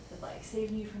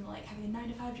saved me from like having a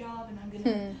 9-to-5 job, and I'm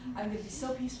gonna be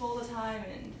so peaceful all the time,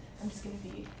 and I'm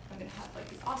gonna have like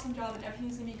this awesome job, and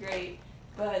everything's gonna be great.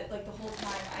 But like the whole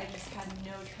time, I just had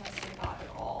no trust in God at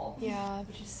all. Yeah.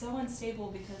 Which is so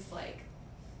unstable because like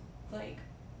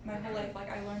my whole life, like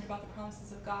I learned about the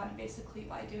promises of God, and basically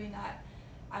by doing that,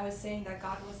 I was saying that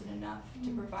God wasn't enough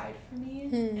to provide for me,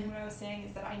 and what I was saying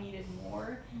is that I needed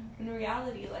more. In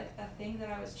reality, like that thing that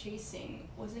I was chasing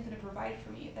wasn't going to provide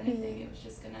for me. If anything, it was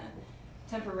just going to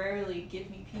temporarily give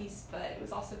me peace, but it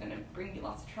was also going to bring me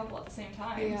lots of trouble at the same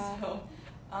time. Yeah. So,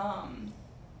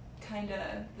 kind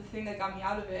of the thing that got me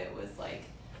out of it was like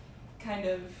kind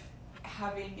of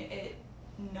having it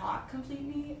not complete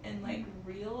me and like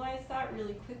realize that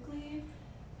really quickly.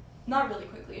 Not really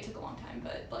quickly, it took a long time,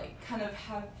 but like kind of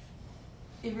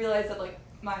realized that like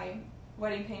my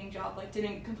wedding paying job like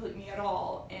didn't complete me at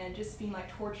all, and just being like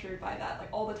tortured by that like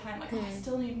all the time, like I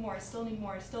still need more,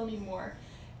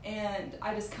 and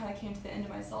I just kind of came to the end of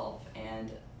myself,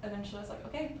 and eventually I was like,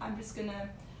 okay, I'm just gonna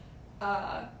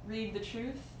read the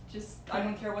truth. I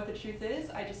don't care what the truth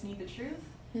is, I just need the truth,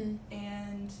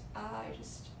 and I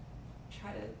just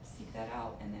try to seek that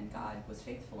out, and then God was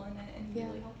faithful in it, and He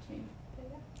really helped me.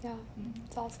 Yeah,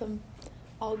 it's awesome.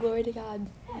 All glory to God.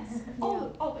 Yes,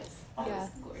 always. Yeah,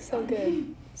 Glory to so God.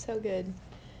 good. So good.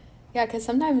 Yeah, because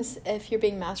sometimes if you're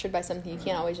being mastered by something, you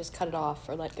can't always just cut it off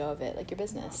or let go of it, like your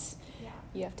business. Yeah.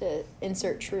 You have to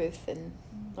insert truth and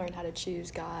learn how to choose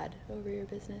God over your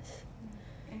business.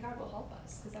 And God will help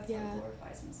us, because that's how He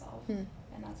glorifies Himself, and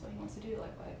that's what He wants to do.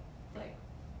 Like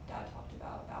Dad talked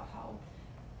about how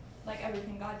like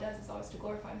everything God does is always to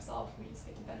glorify Himself. We just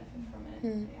get to benefit from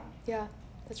it. Yeah,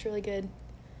 that's really good.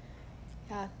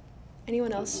 Yeah.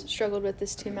 Anyone else struggled with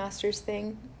this two masters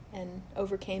thing and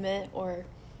overcame it or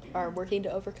are working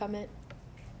to overcome it?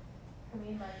 For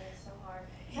me, money is so hard.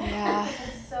 Yeah.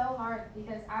 It's so hard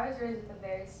because I was raised with a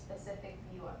very specific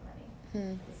view on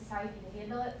money. This is how you need to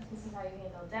handle it. This is how you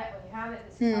handle debt when you have it.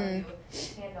 This is how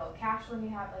you handle cash when you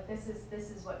have it. Like this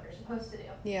is what you're supposed to do.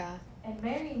 Yeah. And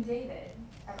marrying David,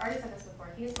 I've already said this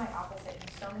before, he is my opposite in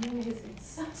so many ways. It's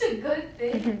such a good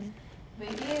thing. But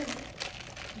he is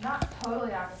not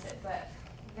totally opposite, but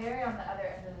very on the other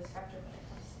end of the spectrum when it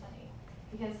comes to money.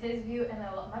 Because his view, and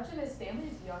much of his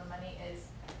family's view on money is,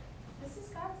 this is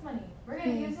God's money. We're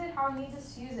going to use it how He needs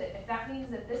us to use it. If that means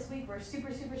that this week we're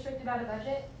super, super strict about a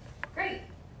budget, great.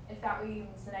 If that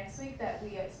means the next week that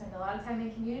we spend a lot of time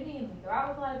in community and we go out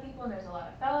with a lot of people and there's a lot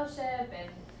of fellowship,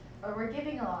 or we're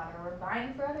giving a lot, or we're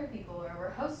buying for other people, or we're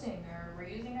hosting, or we're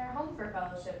using our home for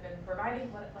fellowship and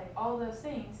providing all those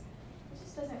things, it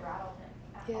just doesn't rattle Him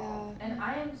at all. And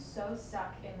I am so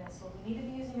stuck in this. Well, we need to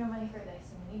be using our money for this,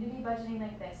 and we need to be budgeting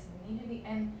like this, and we need to be,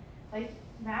 and like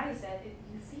Maddie said,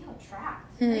 you feel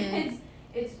trapped.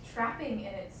 It's trapping,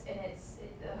 and it's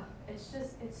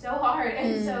so hard,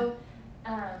 and so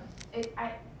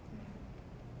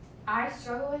I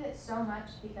struggle with it so much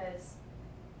because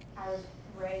I was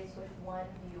raised with one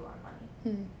view on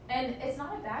money, and it's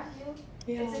not a bad view.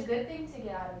 It's a good thing to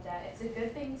get out of debt. It's a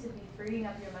good thing to be freeing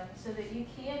up your money so that you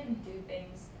can do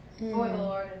things for the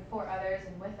Lord and for others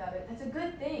and with others. That's a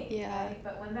good thing, right?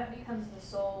 But when that becomes the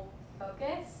sole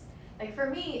focus, like for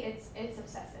me, it's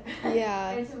obsessive.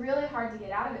 Yeah. And it's really hard to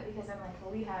get out of it because I'm like,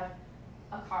 well, we have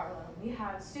a car loan, we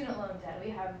have student loan debt,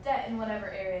 we have debt in whatever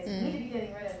areas, we need to be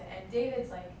getting rid of it. And David's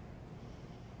like,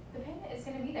 the payment is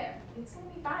going to be there. It's going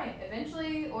to be fine.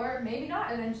 Eventually, or maybe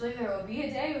not eventually, there will be a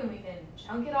day when we can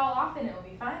chunk it all off and it will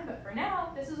be fine. But for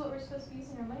now, this is what we're supposed to be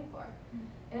using our money for.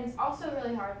 And it's also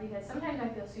really hard because sometimes I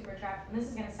feel super trapped. And this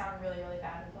is going to sound really, really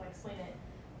bad until I explain it.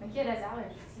 My kid has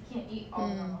allergies. He can't eat all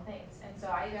the normal things. And so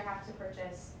I either have to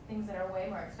purchase things that are way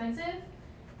more expensive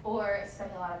or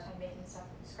spend a lot of time making stuff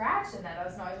from scratch. And that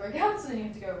doesn't always work out. So then you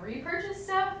have to go repurchase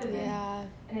stuff. And then,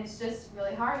 and it's just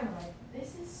really hard. And I'm like,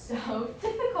 this is so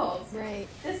difficult. Right.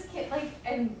 This kid, like,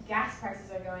 and gas prices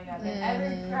are going up,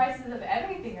 and prices of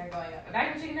everything are going up. A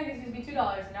bag of chicken nuggets used to be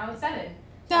 $2, and now it's $7.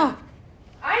 No.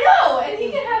 I know, and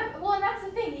he can have. Well, and that's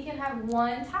the thing. He can have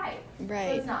one type.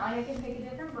 Right. So it's not like I can pick a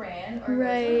different brand or go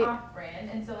to an off brand,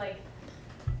 and so like,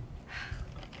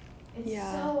 it's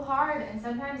so hard. And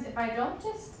sometimes if I don't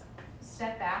just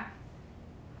step back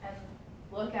and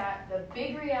look at the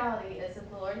big reality is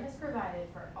that the Lord has provided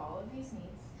for all of these needs.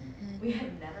 We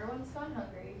have never once gone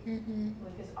hungry.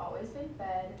 Luke has always been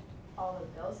fed. All the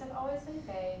bills have always been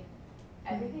paid.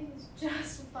 Everything is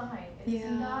just fine. It's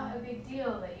not a big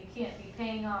deal that you can't be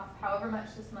paying off however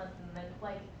much this month, and then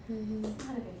like it's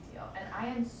not a big deal. And I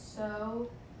am so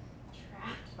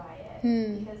trapped by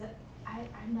it because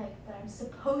I'm like, but I'm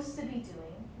supposed to be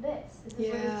doing this. This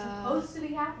is what is supposed to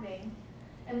be happening.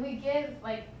 And we give,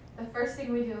 like, the first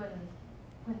thing we do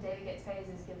when David gets paid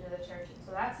is give to the church. And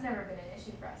so that's never been an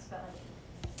issue for us, but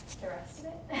like the rest of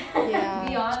it.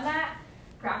 Beyond that,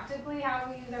 practically how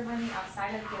we use our money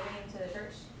outside of giving to the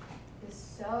church is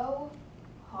so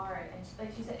hard. And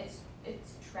like she said,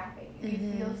 it's trapping. You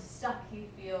feel stuck. You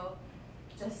feel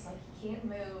just like you can't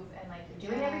move, and like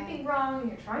you're doing everything wrong,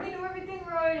 and you're trying to do everything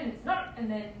right, and it's not. And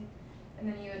then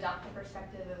you adopt the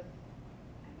perspective of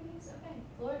everything's okay.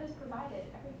 The Lord has provided.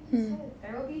 Everything's good.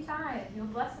 There will be time. He'll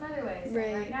bless in other ways. Right.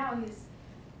 And right now, He's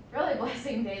really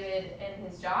blessing David in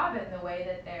his job and the way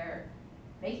that they're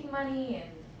making money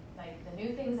and like the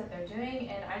new things that they're doing.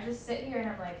 And I just sit here and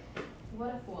I'm like,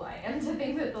 what a fool I am to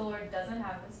think that the Lord doesn't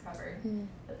have this covered,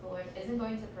 that the Lord isn't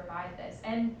going to provide this.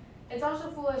 And it's also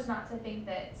foolish not to think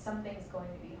that something's going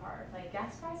to be hard. Like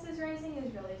gas prices rising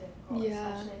is really difficult,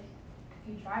 especially if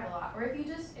you drive a lot or if you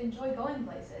just enjoy going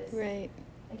places. Right.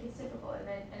 Like it's difficult,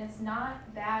 and it's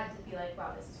not bad to be like,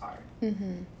 wow, this is hard.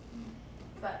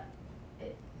 But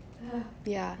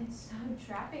it's so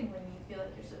trapping when you feel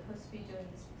like you're supposed to be doing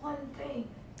this one thing.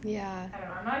 Yeah. I don't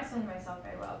know. I'm not explaining myself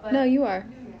very well, but no, you are.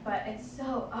 But it's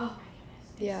so oh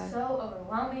my goodness, it's so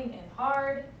overwhelming and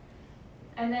hard.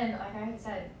 And then, like I have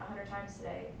said 100 times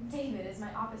today, David is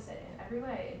my opposite in every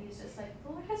way, and he's just like,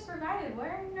 the Lord has provided. Why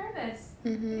are you nervous?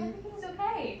 Everything's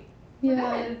okay. We're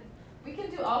good. We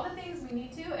can do all the things we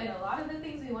need to, and a lot of the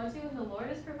things we want to, and the Lord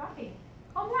is providing.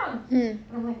 Calm down. And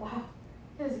I'm like, wow,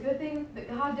 it was a good thing that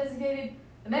God designated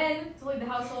the men to lead the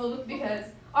household because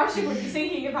Archie would be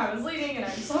sinking if I was leading, and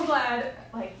I'm so glad.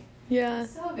 Like,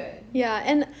 so good. Yeah,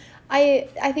 and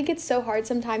I think it's so hard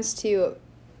sometimes to,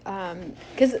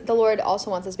 because the Lord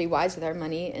also wants us to be wise with our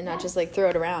money and not just like throw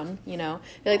it around, you know.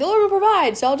 You're like, the Lord will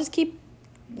provide, so I'll just keep,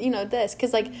 you know, this.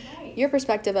 Because like your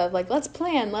perspective of like, let's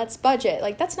plan, let's budget,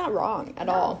 like that's not wrong at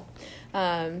all.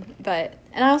 But,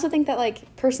 and I also think that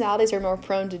like personalities are more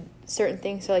prone to certain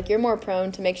things. So like you're more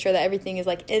prone to make sure that everything is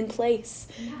like in place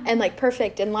and like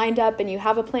perfect and lined up and you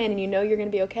have a plan and you know you're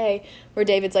going to be okay. Where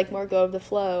David's like more go with the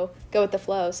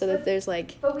flow so that there's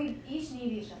like. But we each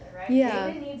need each other, right? Yeah.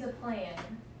 David needs a plan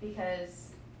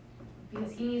because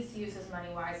he needs to use his money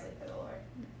wisely for the Lord.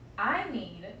 I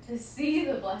need to see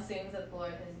the blessings that the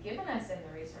Lord has given us in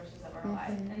the resources of our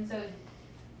life. And so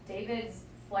David's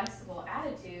flexible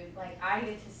attitude, like I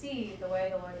get to see the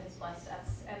way the Lord has blessed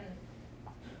us and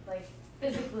like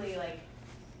physically like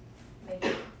make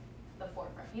it the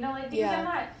forefront. You know, like because I'm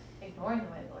not ignoring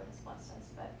the way the Lord has blessed us,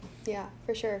 but yeah,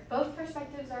 for sure. Both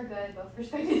perspectives are good, both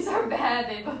perspectives are bad.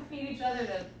 They both need each other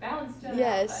to balance each other out.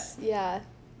 Yes,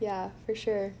 yeah, for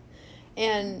sure.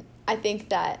 And I think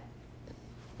that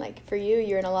like for you,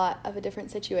 you're in a lot of a different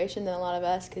situation than a lot of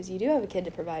us because you do have a kid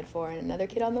to provide for and another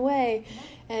kid on the way.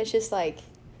 And it's just like,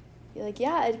 you're like,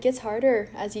 yeah, it gets harder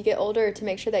as you get older to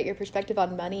make sure that your perspective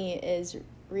on money is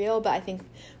real. But I think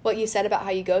what you said about how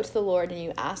you go to the Lord and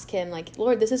you ask him like,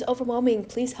 Lord, this is overwhelming.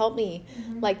 Please help me.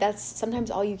 Like that's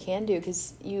sometimes all you can do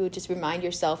because you just remind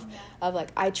yourself of like,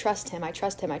 I trust him.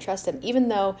 Even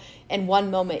though in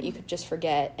one moment you could just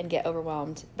forget and get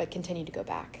overwhelmed, but continue to go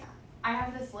back. I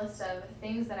have this list of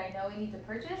things that I know we need to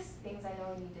purchase, things I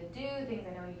know we need to do, things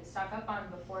I know we need to stock up on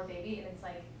before baby, and it's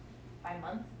like by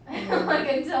month, Mhm.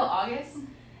 like until August,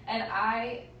 and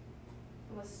I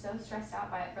was so stressed out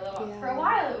by it for a little while. Yeah. For a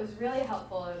while, it was really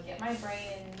helpful to get my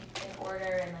brain in order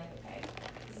and like, okay,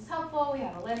 this is helpful. We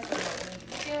have a list of what we need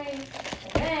to be doing,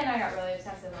 and then I got really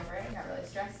obsessive over it and got really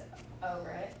stressed over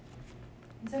it.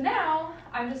 And so now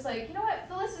I'm just like, you know what?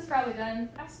 The list is probably done.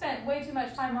 I've spent way too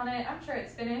much time on it. I'm sure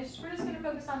it's finished. We're just gonna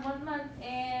focus on 1 month,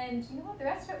 and you know what? The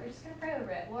rest of it, we're just gonna pray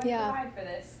over it. Lord, Yeah. provide for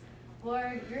this.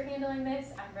 Lord, you're handling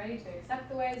this. I'm ready to accept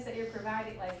the ways that you're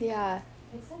providing. Like, Yeah,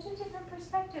 it's such a different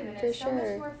perspective, and For it's so sure.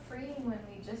 much more freeing when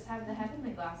we just have the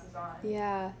heavenly glasses on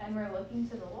yeah, and we're looking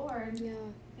to the Lord, yeah.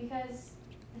 because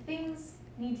the things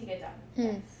need to get done. Hmm.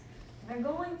 Yes. They're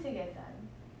going to get done.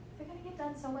 They're going to get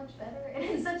done so much better and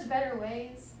in such better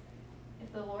ways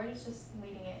if the Lord is just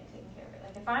leading it and taking care of it.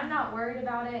 Like, if I'm not worried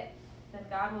about it, then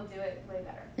God will do it way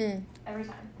better Mm. every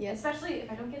time. Yes. Especially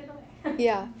if I don't get it away.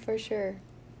 Yeah, for sure.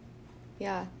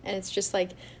 Yeah, and it's just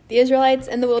like the Israelites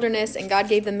in the wilderness, and God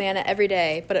gave them manna every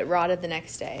day, but it rotted the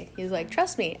next day. He was like,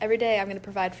 trust me, every day I'm going to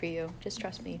provide for you. Just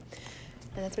trust me.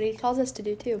 And that's what he calls us to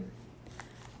do too.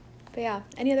 But yeah,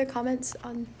 any other comments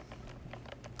on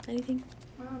anything?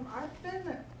 I'm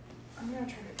gonna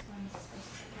try to explain this as best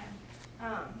as I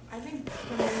can. I think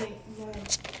for me,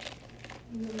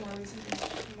 the more recent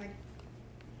things, like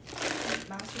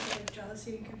masters of like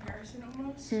jealousy and comparison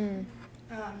almost. Hmm.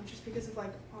 Just because of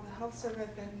like all the health stuff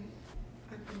I've been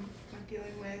like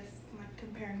dealing with, like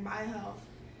comparing my health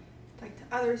like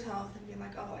to others' health and being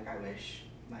like, oh, like I wish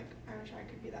I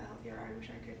could be that healthy, or I wish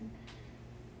I could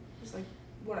just like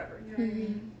whatever, you know what I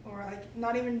mean? Or like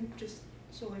not even just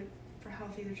solely for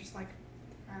health either, just like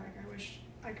I wish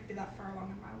I could be that far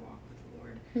along in my walk with the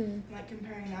Lord. And like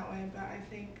comparing that way. But I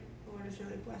think the Lord has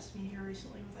really blessed me here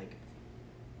recently with like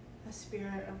a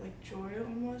spirit of like joy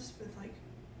almost, with like,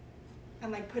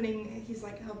 and like he's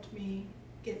like helped me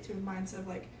get to a mindset of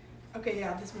like, okay,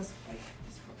 yeah, this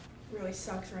really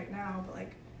sucks right now, but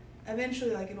like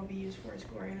eventually like it'll be used for his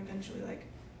glory, and eventually like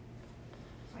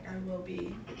I will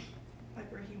be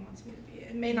like where he wants me to be.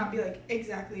 It may not be like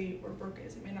exactly where Brooke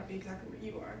is, it may not be exactly where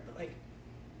you are, but like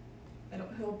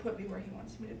he'll put me where he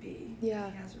wants me to be. Yeah.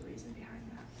 He has a reason behind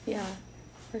that. Yeah,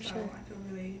 for So sure. I feel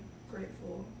really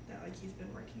grateful that like he's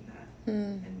been working that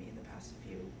in me in the past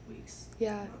few weeks,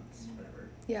 Yeah. months, whatever.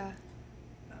 Yeah,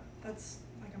 That's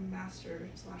like a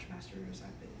master's I've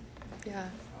been yeah.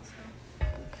 also.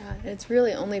 Yeah, and it's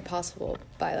really only possible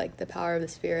by like the power of the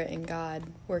Spirit and God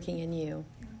working in you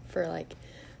for like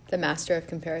the master of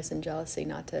comparison, jealousy,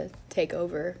 not to take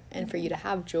over, and for you to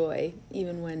have joy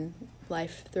even when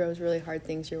life throws really hard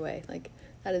things your way. Like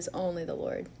that is only the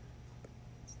Lord.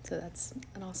 So that's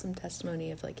an awesome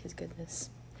testimony of like his goodness.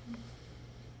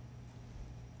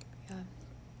 Yeah.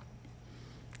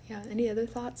 Yeah, any other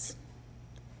thoughts?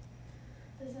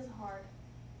 This is hard.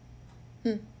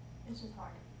 Hmm. It's just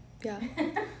hard. Yeah.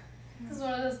 This is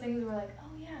one of those things where like,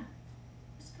 oh yeah,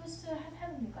 we're supposed to have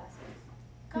heavenly classes.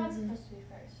 God's supposed to be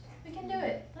first. We can do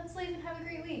it. Let's leave and have a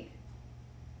great week.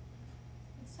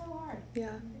 It's so hard.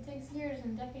 Yeah. It takes years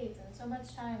and decades and so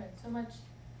much time and so much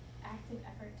active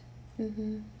effort.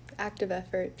 Active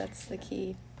effort, that's the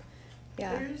key.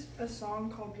 Yeah. There's a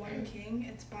song called One King.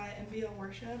 It's by MBO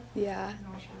Worship. Yeah. And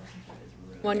I'll share this with you. It's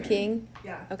really One good. King?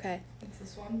 Yeah. Okay. It's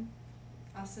this one.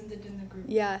 I'll send it in the group.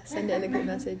 Yeah, send it in the group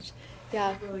message.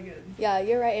 Yeah. It's really good. Yeah,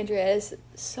 you're right, Andrea. It is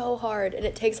so hard, and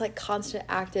it takes like constant,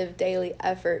 active, daily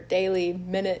effort, daily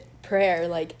minute prayer.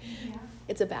 Like, Yeah.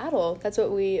 it's a battle. That's what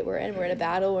we're in. We're in a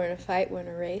battle. We're in a fight. We're in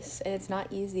a race, and it's not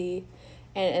easy.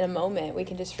 And in a moment, we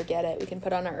can just forget it. We can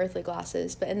put on our earthly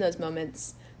glasses, but in those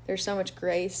moments, there's so much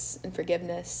grace and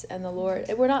forgiveness, and the Lord.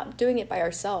 And we're not doing it by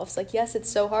ourselves. Like, yes, it's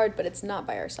so hard, but it's not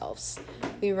by ourselves.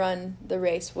 We run the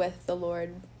race with the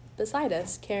Lord beside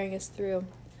us, carrying us through.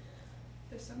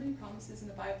 There's so many promises in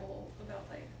the Bible about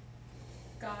like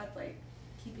God like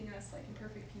keeping us like in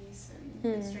perfect peace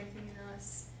and strengthening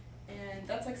us, and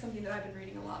that's like something that I've been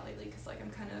reading a lot lately, because like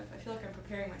I feel like I'm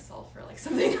preparing myself for like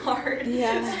something hard.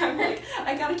 Yeah. So I'm like,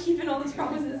 I gotta keep in all these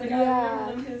promises. I gotta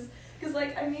remember them, because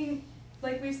like I mean,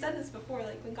 like we've said this before,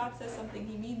 like when God says something,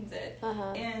 He means it.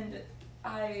 And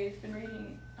I've been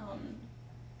reading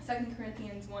 2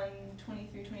 Corinthians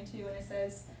 1:20-22, and it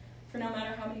says, "For no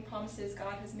matter how many promises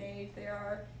God has made, they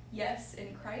are yes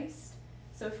in Christ."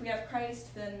 So if we have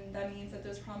Christ, then that means that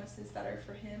those promises that are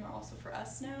for Him are also for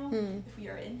us now, if we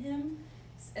are in Him.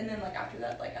 And then like after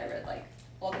that, like I read like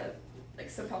all the like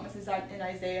some promises in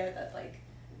Isaiah that like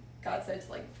God said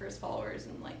to like first followers,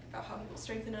 and like about how He will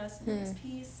strengthen us and bring us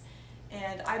peace.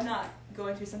 And I'm not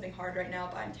going through something hard right now,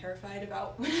 but I'm terrified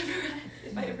about whatever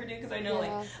if I ever do, because I know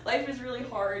like life is really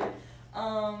hard.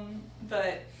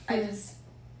 But I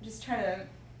just try to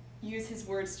use his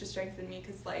words to strengthen me,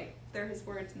 because like they're his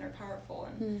words and they're powerful,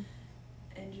 and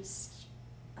just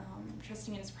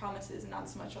trusting in his promises and not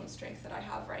so much on the strength that I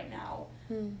have right now.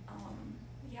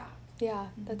 Yeah,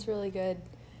 that's really good.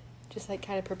 Just like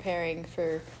kind of preparing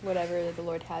for whatever the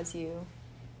Lord has you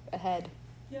ahead.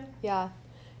 Yeah.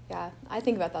 I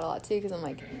think about that a lot too, because I'm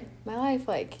like, my life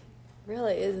like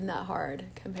really isn't that hard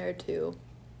compared to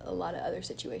a lot of other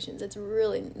situations. It's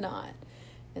really not.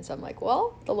 And so I'm like,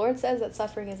 well, the Lord says that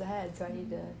suffering is ahead, so I need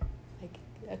to like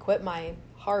equip my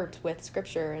heart with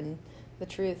scripture and the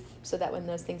truth, so that when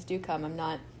those things do come, I'm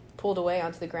not pulled away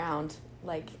onto the ground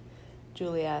like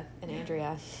Julia and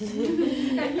Andrea. And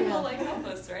he'll like help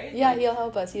us, right? Yeah, he'll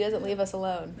help us. He doesn't leave us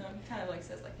alone. No, he kind of like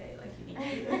says like, hey, like you need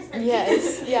to do this.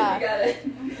 Yes, yeah. You got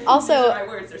it. Also, These are my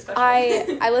words, they're special.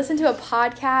 I listened to a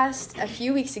podcast a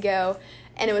few weeks ago,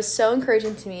 and it was so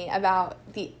encouraging to me about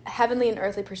the heavenly and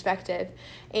earthly perspective.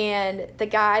 And the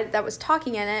guy that was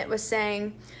talking in it was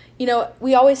saying, you know,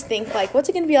 we always think like, what's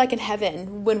it going to be like in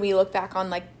heaven when we look back on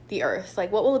like the earth?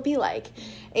 Like, what will it be like?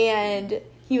 And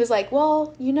he was like,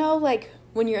 well, you know, like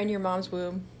when you're in your mom's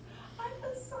womb. I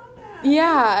just saw that.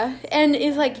 Yeah. And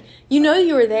it's like, you know,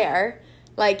 you were there.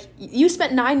 Like, you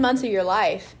spent 9 months of your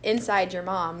life inside your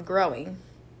mom growing.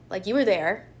 Like, you were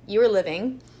there. You were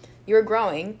living. You were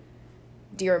growing.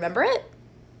 Do you remember it?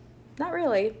 Not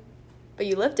really. But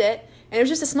you lived it. And it was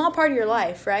just a small part of your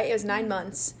life, right? It was 9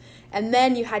 months. And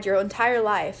then you had your entire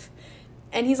life.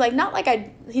 And he's like, not like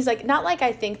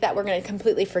I think that we're going to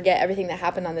completely forget everything that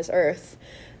happened on this earth.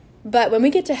 But when we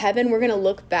get to heaven, we're going to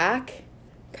look back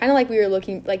kind of like we were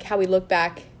looking, like how we look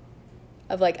back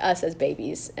of like us as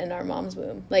babies in our mom's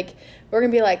womb. Like, we're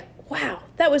going to be like, wow,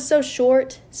 that was so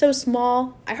short, so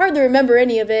small. I hardly remember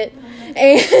any of it.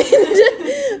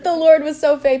 And the Lord was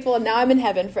so faithful. And now I'm in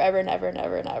heaven forever and ever and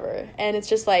ever and ever. And it's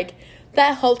just like,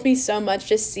 that helped me so much.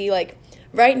 Just see like,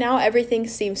 right now, everything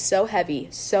seems so heavy,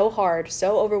 so hard,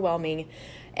 so overwhelming.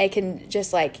 It can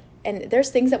just like, and there's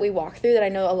things that we walk through that I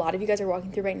know a lot of you guys are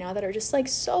walking through right now that are just like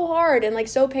so hard and like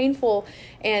so painful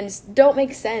and don't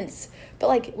make sense. But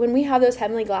like when we have those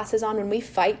heavenly glasses on, when we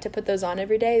fight to put those on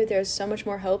every day, there's so much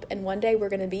more hope. And one day we're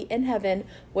going to be in heaven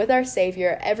with our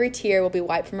Savior. Every tear will be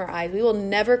wiped from our eyes. We will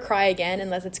never cry again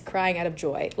unless it's crying out of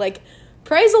joy. Like,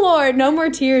 praise the Lord, no more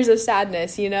tears of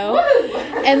sadness, you know?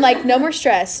 And like no more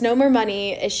stress, no more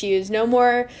money issues, no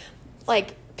more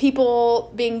like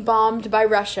people being bombed by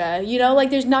Russia, you know? Like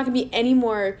there's not going to be any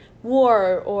more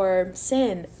war or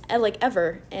sin like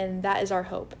ever. And that is our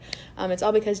hope. It's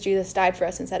all because Jesus died for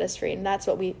us and set us free. And that's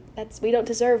what we don't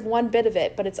deserve one bit of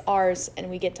it, but it's ours and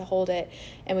we get to hold it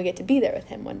and we get to be there with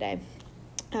him one day.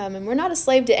 And we're not a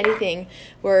slave to anything.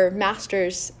 We're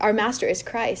masters. Our master is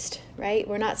Christ, right?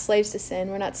 We're not slaves to sin.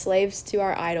 We're not slaves to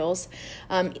our idols,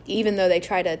 even though they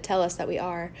try to tell us that we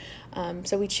are.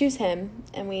 So we choose him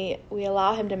and we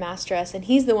allow him to master us. And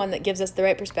he's the one that gives us the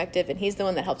right perspective. And he's the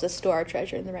one that helps us store our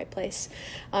treasure in the right place.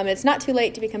 It's not too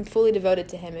late to become fully devoted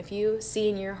to him. If you see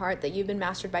in your heart that you've been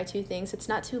mastered by two things, it's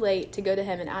not too late to go to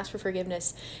him and ask for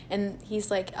forgiveness. And he's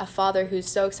like a father who's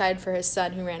so excited for his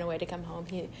son who ran away to come home.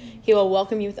 He will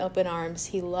welcome you with open arms.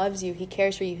 He loves you. He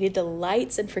cares for you. He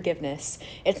delights in forgiveness.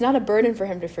 It's not a burden for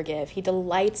him to forgive. He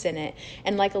delights in it.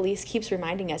 And like Elise keeps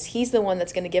reminding us, he's the one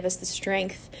that's going to give us the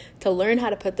strength to learn how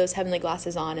to put those heavenly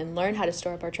glasses on and learn how to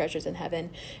store up our treasures in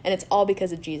heaven. And it's all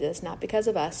because of Jesus, not because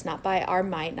of us, not by our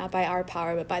might, not by our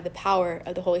power, but by the power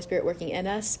of the Holy Spirit working in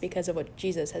us because of what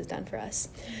Jesus has done for us.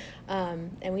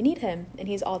 And we need him, and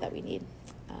he's all that we need.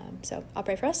 So I'll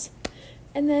pray for us,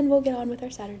 and then we'll get on with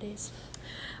our Saturdays.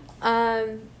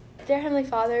 Dear Heavenly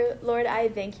Father, Lord, I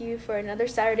thank you for another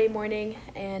Saturday morning.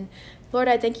 And Lord,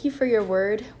 I thank you for your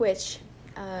word, which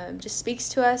just speaks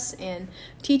to us and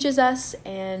teaches us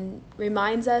and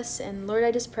reminds us. And Lord,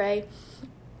 I just pray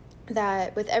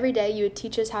that with every day you would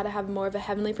teach us how to have more of a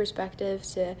heavenly perspective,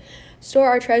 to store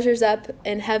our treasures up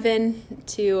in heaven,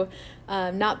 to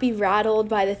not be rattled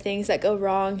by the things that go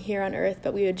wrong here on earth,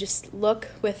 but we would just look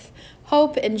with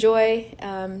hope and joy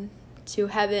to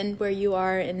heaven where you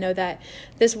are, and know that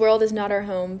this world is not our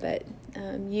home, but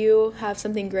you have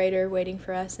something greater waiting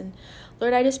for us. And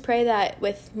Lord, I just pray that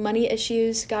with money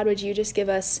issues, God, would you just give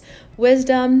us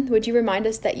wisdom? Would you remind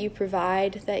us that you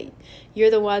provide, that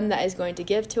you're the one that is going to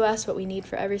give to us what we need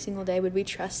for every single day? Would we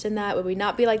trust in that? Would we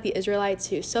not be like the Israelites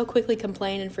who so quickly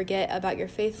complain and forget about your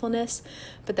faithfulness,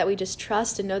 but that we just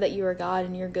trust and know that you are God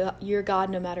and you're God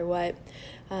no matter what?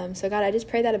 So God, I just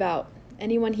pray that about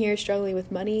anyone here struggling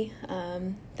with money,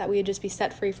 that we would just be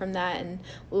set free from that and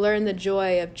learn the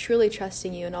joy of truly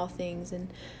trusting you in all things. And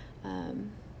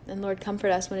And Lord,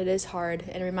 comfort us when it is hard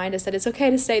and remind us that it's okay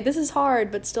to say, this is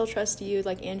hard, but still trust you,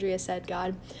 like Andrea said,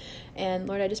 God. And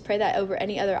Lord, I just pray that over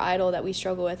any other idol that we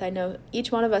struggle with. I know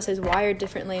each one of us is wired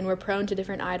differently and we're prone to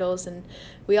different idols and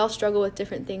we all struggle with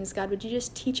different things. God, would you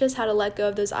just teach us how to let go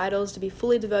of those idols, to be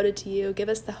fully devoted to you? Give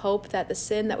us the hope that the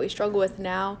sin that we struggle with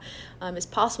now is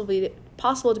possible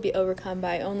to be overcome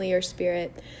by only your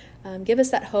Spirit. Give us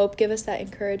that hope, give us that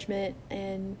encouragement,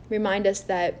 and remind us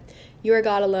that you are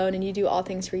God alone and you do all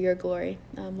things for your glory.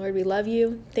 Lord, we love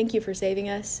you. Thank you for saving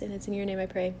us, and it's in your name I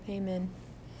pray. Amen.